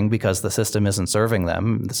recovering because the system isn't serving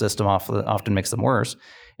them. The system often makes them worse.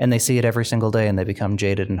 And they see it every single day and they become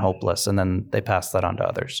jaded and hopeless. And then they pass that on to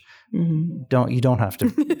others. Mm-hmm. You don't have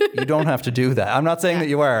to do that. I'm not saying that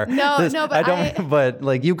you are. But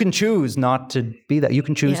like you can choose not to be that. You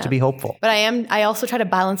can choose to be hopeful. But I also try to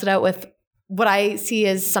balance it out with what I see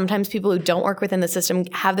is sometimes people who don't work within the system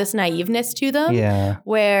have this naiveness to them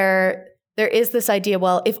where there is this idea,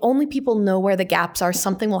 well, if only people know where the gaps are,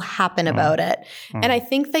 something will happen about it. And I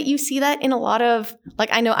think that you see that in a lot of, like,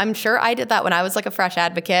 I'm sure I did that when I was like a fresh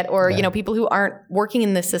advocate or, people who aren't working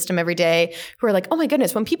in this system every day who are like, oh my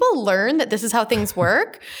goodness, when people learn that this is how things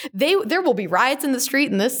work, there will be riots in the street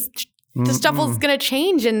and this stuff is going to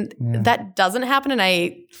change. And that doesn't happen.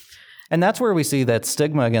 And that's where we see that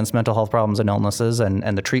stigma against mental health problems and illnesses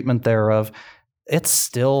and the treatment thereof. It's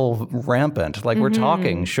still rampant. Like we're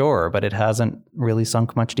talking, sure, but it hasn't really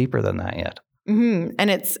sunk much deeper than that yet. Mm-hmm.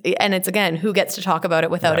 And it's again, who gets to talk about it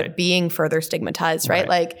without it being further stigmatized, right?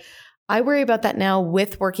 Like I worry about that now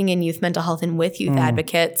with working in youth mental health and with youth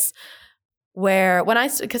advocates, where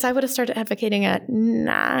because I would have started advocating at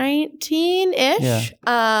 19-ish.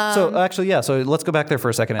 Yeah. So let's go back there for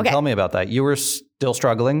a second and tell me about that. You were still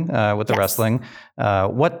struggling with the wrestling.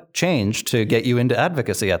 What changed to get you into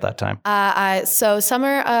advocacy at that time? So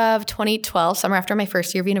summer of 2012, summer after my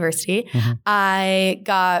first year of university, I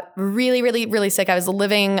got really, really, really sick. I was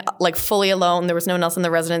living like fully alone. There was no one else in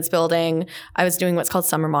the residence building. I was doing what's called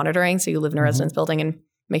summer monitoring. So you live in a residence building and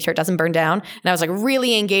make sure it doesn't burn down. And I was like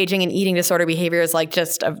really engaging in eating disorder behaviors, like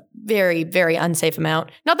just a very, very unsafe amount.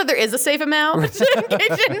 Not that there is a safe amount to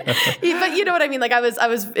engage in, but you know what I mean? Like I was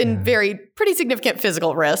in pretty significant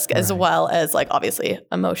physical risk as well as like obviously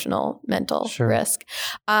emotional, mental risk.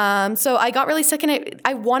 So I got really sick and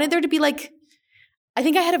I wanted there to be like, I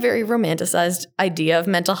think I had a very romanticized idea of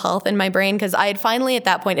mental health in my brain because I had finally at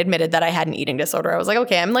that point admitted that I had an eating disorder. I was like,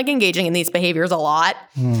 okay, I'm like engaging in these behaviors a lot.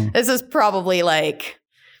 This is probably like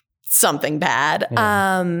something bad.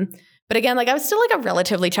 But again, like I was still like a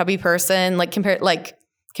relatively chubby person, like compared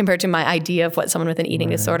to my idea of what someone with an eating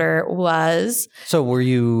disorder was. So were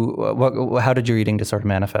you, how did your eating disorder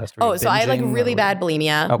manifest? So I had like really bad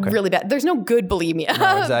bulimia, really bad. There's no good bulimia.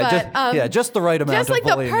 No, exactly. But, just the right amount just like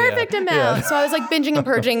of bulimia. The perfect amount. Yeah. So I was like binging and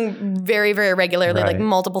purging very, very regularly, like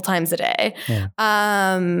multiple times a day,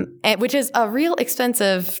 which is a real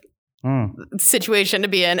expensive situation to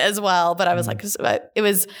be in as well. But I was like, it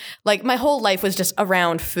was like my whole life was just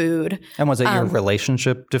around food. And was it your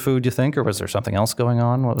relationship to food, you think, or was there something else going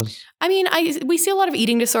on? What was? I mean, we see a lot of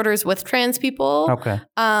eating disorders with trans people. Okay.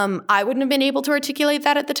 I wouldn't have been able to articulate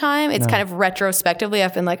that at the time. It's kind of retrospectively,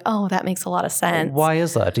 I've been like, oh, that makes a lot of sense. Why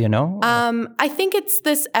is that? Do you know? I think it's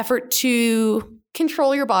this effort to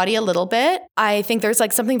control your body a little bit. I think there's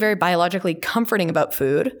like something very biologically comforting about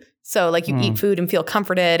food. So like you eat food and feel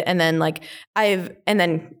comforted. And then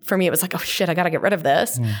for me, it was like, oh shit, I got to get rid of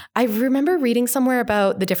this. I remember reading somewhere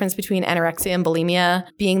about the difference between anorexia and bulimia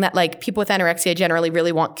being that like people with anorexia generally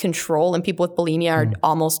really want control and people with bulimia are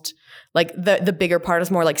almost like the bigger part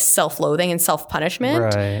is more like self-loathing and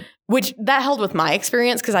self-punishment. Right. which that held with my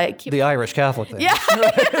experience because I keep the Irish Catholic thing. Yeah.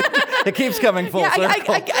 It keeps coming full circle.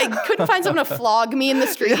 I couldn't find someone to flog me in the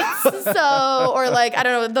streets. So, or like, I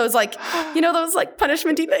don't know, those like, those like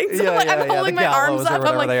punishment-y things. Yeah, like I'm holding my arms up.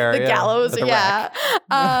 I'm like, the gallows. Yeah.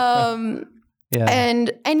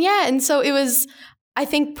 And so it was, I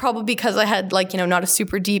think probably because I had like, not a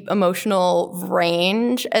super deep emotional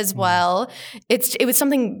range as well. It was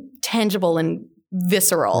something tangible and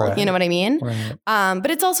visceral, right. You know what I mean? Right.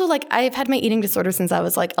 But it's also like I've had my eating disorder since I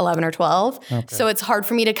was like 11 or 12. Okay. So it's hard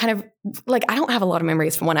for me to kind of like, I don't have a lot of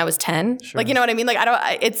memories from when I was 10. Sure. Like, you know what I mean? Like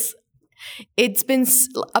it's been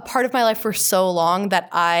a part of my life for so long that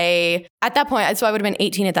at that point, so I would have been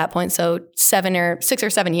 18 at that point. So 6 or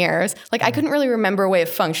 7 years, like I couldn't really remember a way of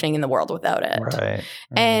functioning in the world without it. Right.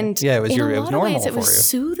 And it was normal ways, it was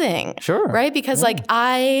soothing. Sure. Right. Because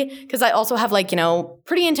because I also have like,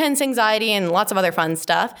 pretty intense anxiety and lots of other fun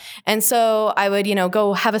stuff. And so I would,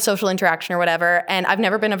 go have a social interaction or whatever. And I've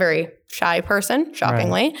never been a very shy person,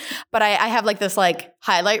 shockingly, right. But I have like this like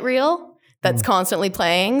highlight reel that's constantly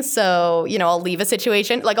playing. So, I'll leave a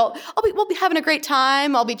situation. Like we'll be having a great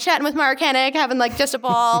time. I'll be chatting with Mark Hennick, having like just a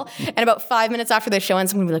ball. And about 5 minutes after the show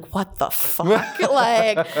ends, someone will be like, what the fuck?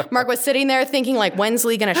 Like Mark was sitting there thinking like, when's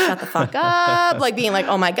Lee going to shut the fuck up? Like being like,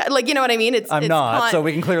 oh my God. Like, you know what I mean? I'm not, so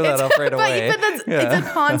we can clear that up right away. But it's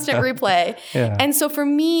a constant replay. Yeah. And so for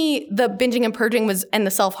me, the binging and purging and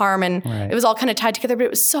the self-harm and it was all kind of tied together, but it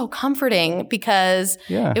was so comforting because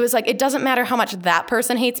it was like, it doesn't matter how much that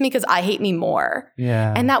person hates me because I hate me more.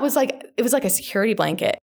 Yeah. And that was like, it was like a security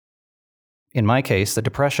blanket. In my case, the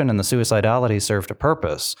depression and the suicidality served a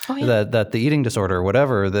purpose. Oh, yeah. That the eating disorder,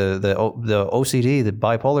 whatever, the OCD, the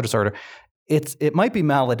bipolar disorder, it might be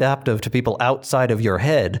maladaptive to people outside of your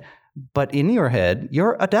head, but in your head,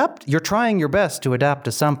 you're trying your best to adapt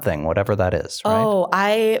to something, whatever that is, right? Oh,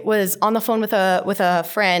 I was on the phone with a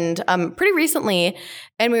friend pretty recently,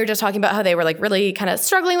 and we were just talking about how they were like really kind of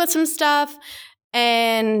struggling with some stuff.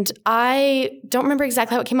 And I don't remember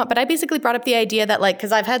exactly how it came up, but I basically brought up the idea that like,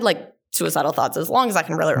 because I've had like suicidal thoughts as long as I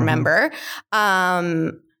can really remember,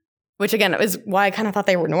 which again is why I kind of thought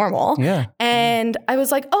they were normal. Yeah. And I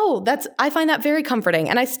was like, I find that very comforting.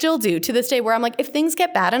 And I still do to this day where I'm like, if things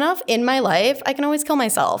get bad enough in my life, I can always kill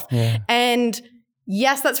myself. Yeah. And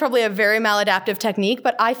yes, that's probably a very maladaptive technique,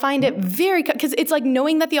 but I find it very, because it's like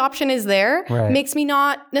knowing that the option is there makes me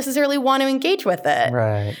not necessarily want to engage with it.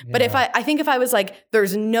 Right. Yeah. But I think if I was like,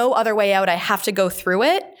 there's no other way out, I have to go through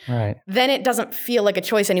it, then it doesn't feel like a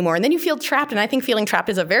choice anymore. And then you feel trapped. And I think feeling trapped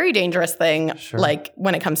is a very dangerous thing, like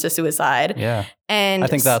when it comes to suicide. Yeah. And I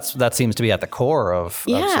think that seems to be at the core of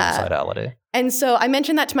suicidality. And so I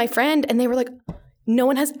mentioned that to my friend and they were like, no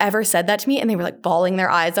one has ever said that to me. And they were like bawling their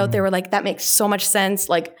eyes out. They were like, that makes so much sense.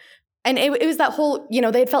 Like, and it was that whole,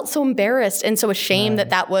 they had felt so embarrassed and so ashamed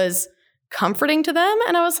that was comforting to them.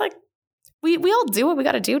 And I was like, we all do what we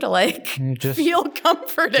got to do to like feel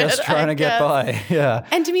comforted. Just trying to get by. Yeah.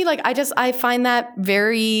 And to me, like, I find that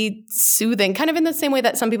very soothing, kind of in the same way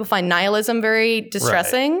that some people find nihilism very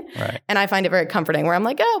distressing. Right. And I find it very comforting where I'm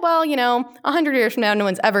like, 100 years from now, no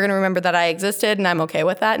one's ever going to remember that I existed and I'm okay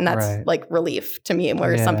with that. And that's like relief to me.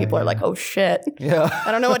 Whereas some people are like, oh shit. Yeah. I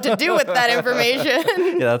don't know what to do with that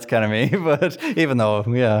information. Yeah, that's kind of me. But even though,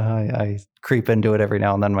 I creep into it every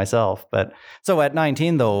now and then myself. But so at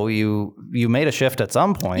 19 though, you made a shift at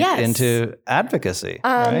some point into advocacy,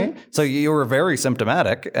 right? So you were very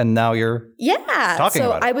symptomatic and now you're talking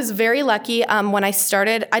about it. I was very lucky when I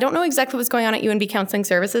started, I don't know exactly what was going on at UNB Counseling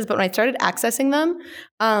Services, but when I started accessing them,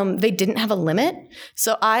 they didn't have a limit.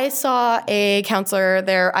 So I saw a counselor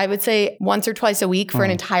there, I would say once or twice a week for an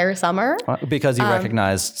entire summer. Because you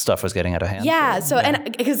recognized stuff was getting out of hand. Yeah.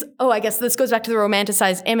 And because, I guess this goes back to the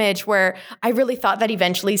romanticized image where I really thought that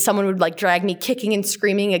eventually someone would like drag me kicking and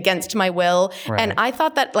screaming against my will. Right. And I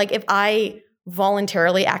thought that like if I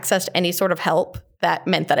voluntarily accessed any sort of help, that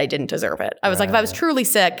meant that I didn't deserve it. I was like, if I was truly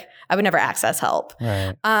sick, I would never access help.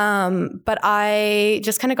 Right. But I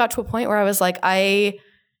just kind of got to a point where I was like, I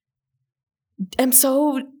am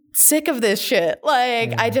so sick of this shit.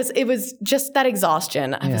 Like it was just that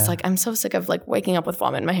exhaustion. I was like, I'm so sick of like waking up with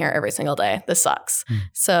vomit in my hair every single day. This sucks.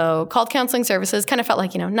 So called counseling services, kind of felt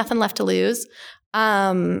like, nothing left to lose.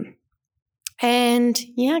 And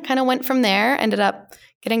kind of went from there, ended up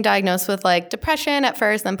getting diagnosed with like depression at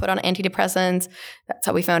first, then put on antidepressants. That's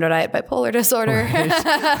how we found out I had bipolar disorder.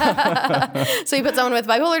 Right. So you put someone with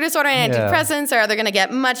bipolar disorder and antidepressants, they're either going to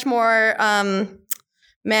get much more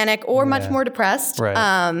manic or much more depressed.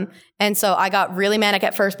 Right. And so I got really manic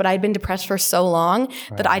at first, but I'd been depressed for so long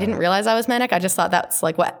that I didn't realize I was manic. I just thought that's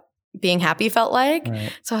like what being happy felt like.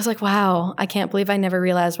 Right. So I was like, wow, I can't believe I never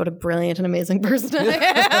realized what a brilliant and amazing person I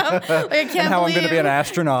am. Like, I can't and how I'm going to be an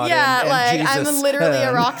astronaut. Yeah, and like Jesus. I'm literally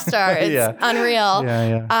a rock star. It's unreal.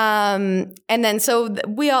 Yeah. And then so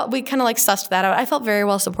we kind of like sussed that out. I felt very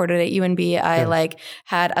well supported at UNB. I like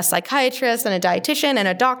had a psychiatrist and a dietitian and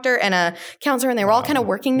a doctor and a counselor, and they were all kind of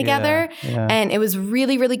working together. Yeah. And it was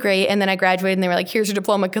really, really great. And then I graduated and they were like, here's your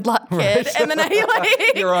diploma. Good luck, kid. Right. And then I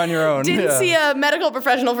like you're on your own. didn't see a medical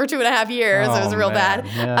professional for 2.5 years. It was real bad.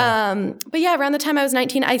 Yeah. But yeah, around the time I was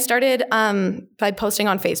 19, I started by posting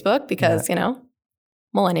on Facebook because, you know,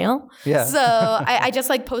 millennial. Yeah. So I just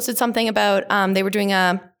like posted something about they were doing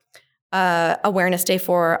a awareness day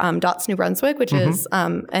for DOTS New Brunswick, which is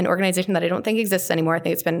an organization that I don't think exists anymore. I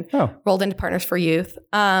think it's been rolled into Partners for Youth.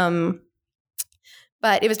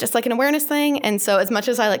 But it was just like an awareness thing. And so as much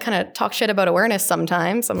as I like kind of talk shit about awareness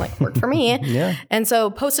sometimes, I'm like, worked for me. Yeah. And so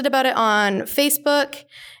posted about it on Facebook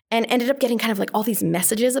and ended up getting kind of like all these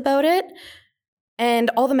messages about it. And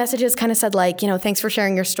all the messages kind of said like, you know, thanks for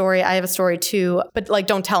sharing your story. I have a story too, but like,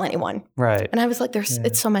 don't tell anyone. Right. And I was like,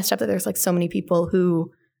 it's so messed up that there's like so many people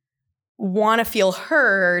who want to feel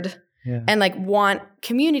heard and like want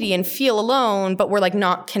community and feel alone, but we're like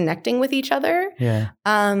not connecting with each other. Yeah.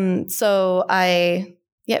 So I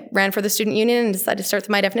ran for the student union and decided to start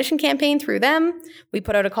the My Definition campaign through them. We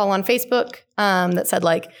put out a call on Facebook that said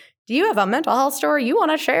like, do you have a mental health story you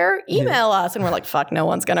want to share? Email us. And we're like, fuck, no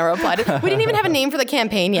one's going to reply. We didn't even have a name for the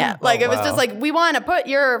campaign yet. Like it was just like, we want to put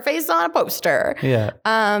your face on a poster. Yeah.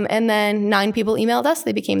 And then 9 people emailed us.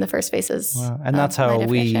 They became the first faces. Wow. And that's how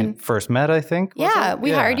we first met, I think.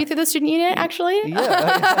 We hired you through the student union, actually.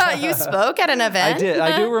 Yeah. You spoke at an event. I did.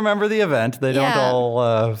 I do remember the event. They don't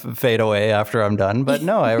all fade away after I'm done. But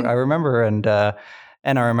no, I remember.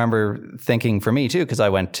 And I remember thinking for me too, because I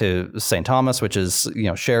went to St. Thomas, which is, you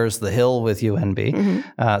know, shares the hill with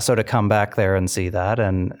UNB. So to come back there and see that,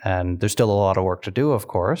 and there's still a lot of work to do, of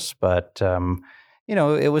course, but you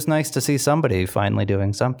know, it was nice to see somebody finally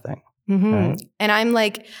doing something. Right? And I'm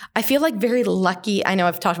like, I feel like very lucky. I know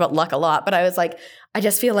I've talked about luck a lot, but I was like, I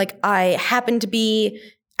just feel like I happened to be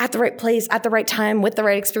at the right place at the right time with the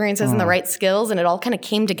right experiences and the right skills, and it all kind of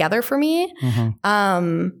came together for me.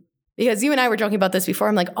 Because you and I were joking about this before.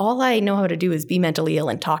 I'm like, all I know how to do is be mentally ill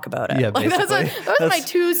and talk about it. Yeah, like those are my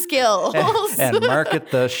 2 skills. And market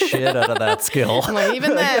the shit out of that skill. I'm like,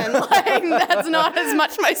 even then, like that's not as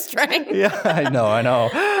much my strength. Yeah, I know.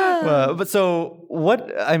 But so what,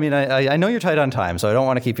 I mean, I know you're tight on time, so I don't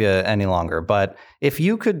want to keep you any longer. But if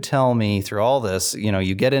you could tell me through all this, you know,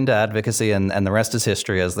 you get into advocacy and the rest is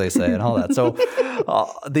history, as they say, and all that. So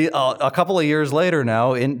a couple of years later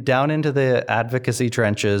now, down into the advocacy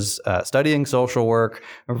trenches, studying social work,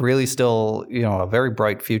 really still, you know, a very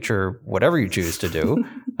bright future, whatever you choose to do.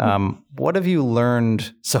 What have you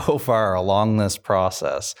learned so far along this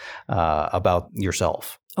process about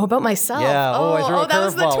yourself? Oh, about myself. Yeah. That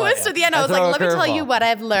was the twist at the end. I was like, let me tell you what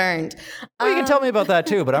I've learned. Well, you can tell me about that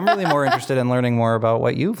too, but I'm really more interested in learning more about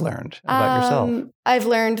what you've learned about yourself. I've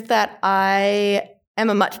learned that I am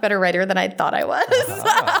a much better writer than I thought I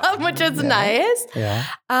was, which is nice. Yeah.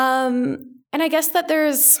 And I guess that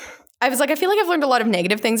I was like, I feel like I've learned a lot of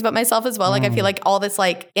negative things about myself as well. Like, I feel like all this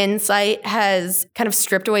like insight has kind of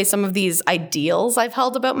stripped away some of these ideals I've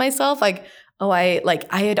held about myself. Like, I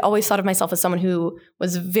had always thought of myself as someone who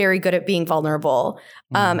was very good at being vulnerable.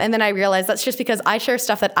 And then I realized that's just because I share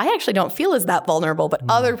stuff that I actually don't feel is that vulnerable, but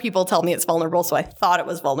other people tell me it's vulnerable, so I thought it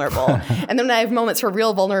was vulnerable. And then when I have moments for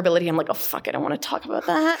real vulnerability, I'm like, oh, fuck, I don't want to talk about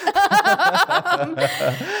that.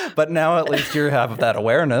 But now at least you have that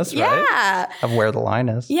awareness, right? Yeah. Of where the line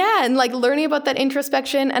is. Yeah, and like learning about that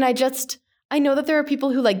introspection. And I know that there are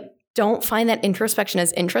people who like don't find that introspection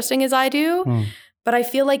as interesting as I do. But I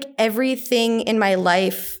feel like everything in my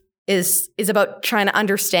life is about trying to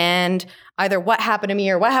understand either what happened to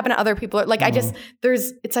me or what happened to other people. Like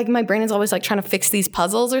it's like my brain is always like trying to fix these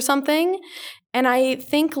puzzles or something. And I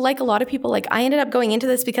think like a lot of people, like I ended up going into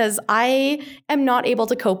this because I am not able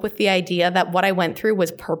to cope with the idea that what I went through was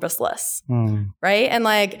purposeless. Right. And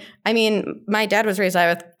like, I mean, my dad was raised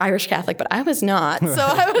Irish Catholic, but I was not. So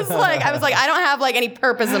I was like, I don't have like any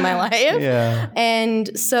purpose in my life. Yeah.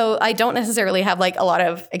 And so I don't necessarily have like a lot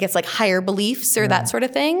of, I guess, like higher beliefs or that sort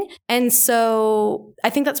of thing. And so I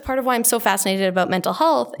think that's part of why I'm so fascinated about mental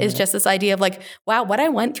health is just this idea of like, wow, what I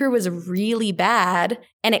went through was really bad.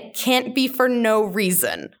 and it can't be for no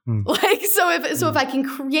reason. Like, so if I can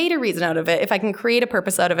create a reason out of it, if I can create a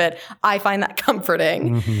purpose out of it, I find that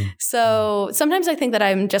comforting. So sometimes I think that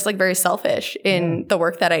I'm just like very selfish in the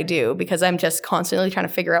work that I do because I'm just constantly trying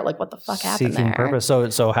to figure out like what the fuck happened Seeking there. purpose.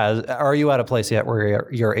 So are you at a place yet where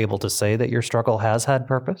you're able to say that your struggle has had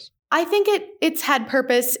purpose? I think it's had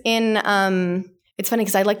purpose in it's funny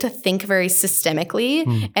because I like to think very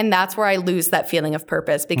systemically, and that's where I lose that feeling of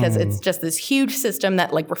purpose because it's just this huge system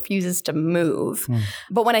that like refuses to move.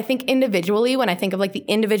 But when I think individually, when I think of like the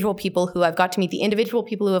individual people who I've got to meet, the individual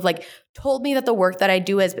people who have like told me that the work that I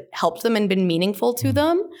do has helped them and been meaningful to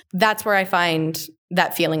them, that's where I find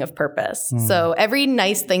that feeling of purpose. So every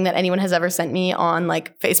nice thing that anyone has ever sent me on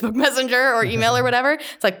like Facebook Messenger or email or whatever,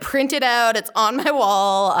 it's like printed out, it's on my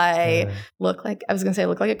wall. I look like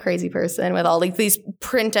a crazy person with all like these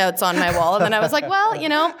printouts on my wall. And then I was like, well,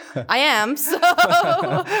 I am. So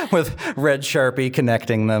with red Sharpie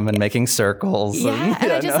connecting them and making circles. And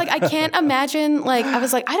I just I can't imagine, like, I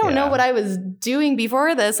was like, I don't know what I was doing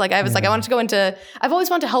before this. Like, I was like, I've always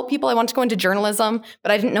wanted to help people. I wanted to go into journalism,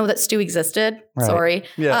 but I didn't know that Stu existed. Right. Sorry.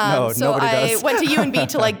 Yeah, so nobody I does. went to UNB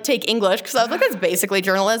to like take English because I was like, that's basically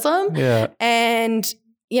journalism. Yeah. And,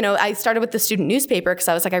 I started with the student newspaper because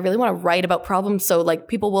I was like, I really want to write about problems so like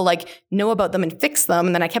people will like know about them and fix them.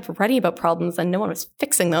 And then I kept writing about problems and no one was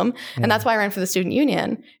fixing them. And that's why I ran for the student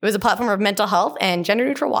union. It was a platform of mental health and gender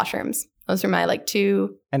neutral washrooms. Those are my like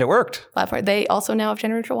two. And it worked. Platform. They also now have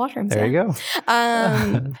gender neutral washrooms. There you go.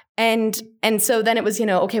 And so then it was,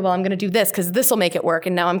 okay, well, I'm going to do this because this will make it work.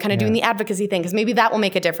 And now I'm kind of doing the advocacy thing because maybe that will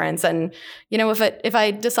make a difference. And, if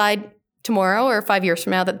I decide tomorrow or 5 years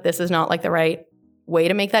from now that this is not like the right way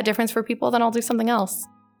to make that difference for people, then I'll do something else.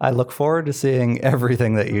 I look forward to seeing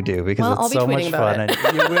everything that you do because it's so much fun. And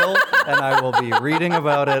you will, and I will be reading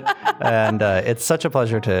about it. And it's such a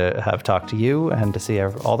pleasure to have talked to you and to see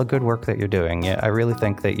all the good work that you're doing. I really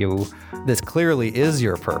think that this clearly is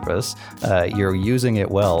your purpose. You're using it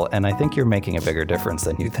well, and I think you're making a bigger difference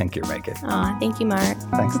than you think you're making. Aw, thank you, Mark.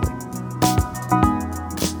 Thanks, Lee.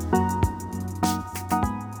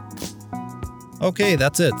 Okay,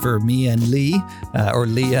 that's it for me and Lee, or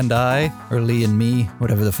Lee and I, or Lee and me,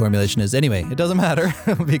 whatever the formulation is. Anyway, it doesn't matter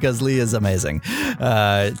because Lee is amazing.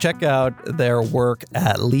 Check out their work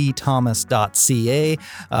at leethomas.ca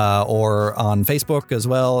or on Facebook as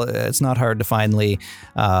well. It's not hard to find Lee,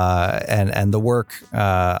 and the work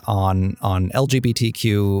on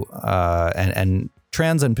LGBTQ and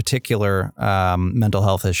trans in particular mental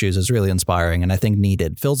health issues is really inspiring and I think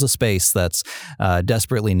needed, fills a space that's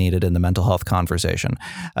desperately needed in the mental health conversation.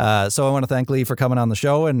 So I want to thank Lee for coming on the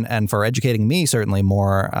show and for educating me certainly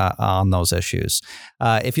more on those issues.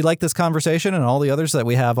 If you like this conversation and all the others that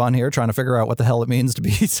we have on here trying to figure out what the hell it means to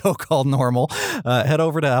be so-called normal, head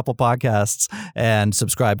over to Apple Podcasts and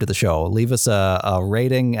subscribe to the show. Leave us a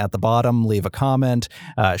rating at the bottom, leave a comment,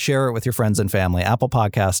 share it with your friends and family. Apple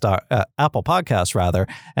Podcasts,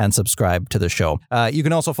 and subscribe to the show. You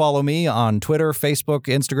can also follow me on Twitter, Facebook,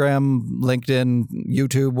 Instagram, LinkedIn,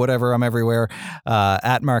 YouTube, whatever. I'm everywhere.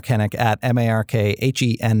 At Mark Hennick, at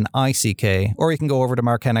MarkHennick, or you can go over to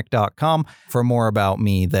markhennick.com for more about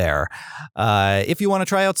me there. If you want to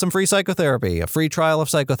try out some free psychotherapy, a free trial of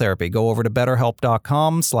psychotherapy, go over to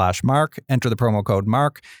betterhelp.com/Mark, enter the promo code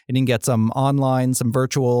Mark, and you can get some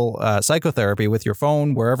virtual psychotherapy with your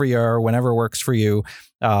phone, wherever you are, whenever works for you.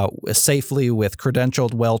 Safely with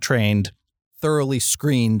credentialed, well-trained, thoroughly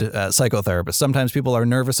screened psychotherapists. Sometimes people are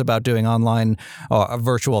nervous about doing online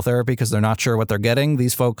virtual therapy because they're not sure what they're getting.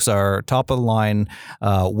 These folks are top of the line,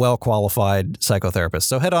 well-qualified psychotherapists.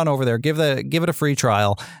 So head on over there, give it a free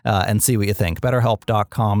trial and see what you think.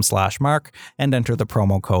 BetterHelp.com/Mark and enter the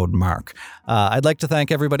promo code Mark. I'd like to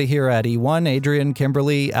thank everybody here at E1, Adrian,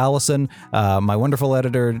 Kimberly, Allison, my wonderful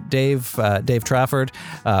editor, Dave Trafford,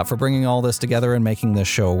 for bringing all this together and making this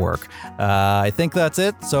show work. I think that's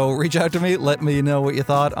it. So reach out to me. Let me know what you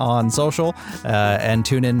thought on social, and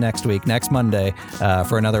tune in next Monday,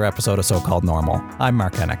 for another episode of So-Called Normal. I'm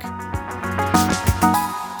Mark Hennick.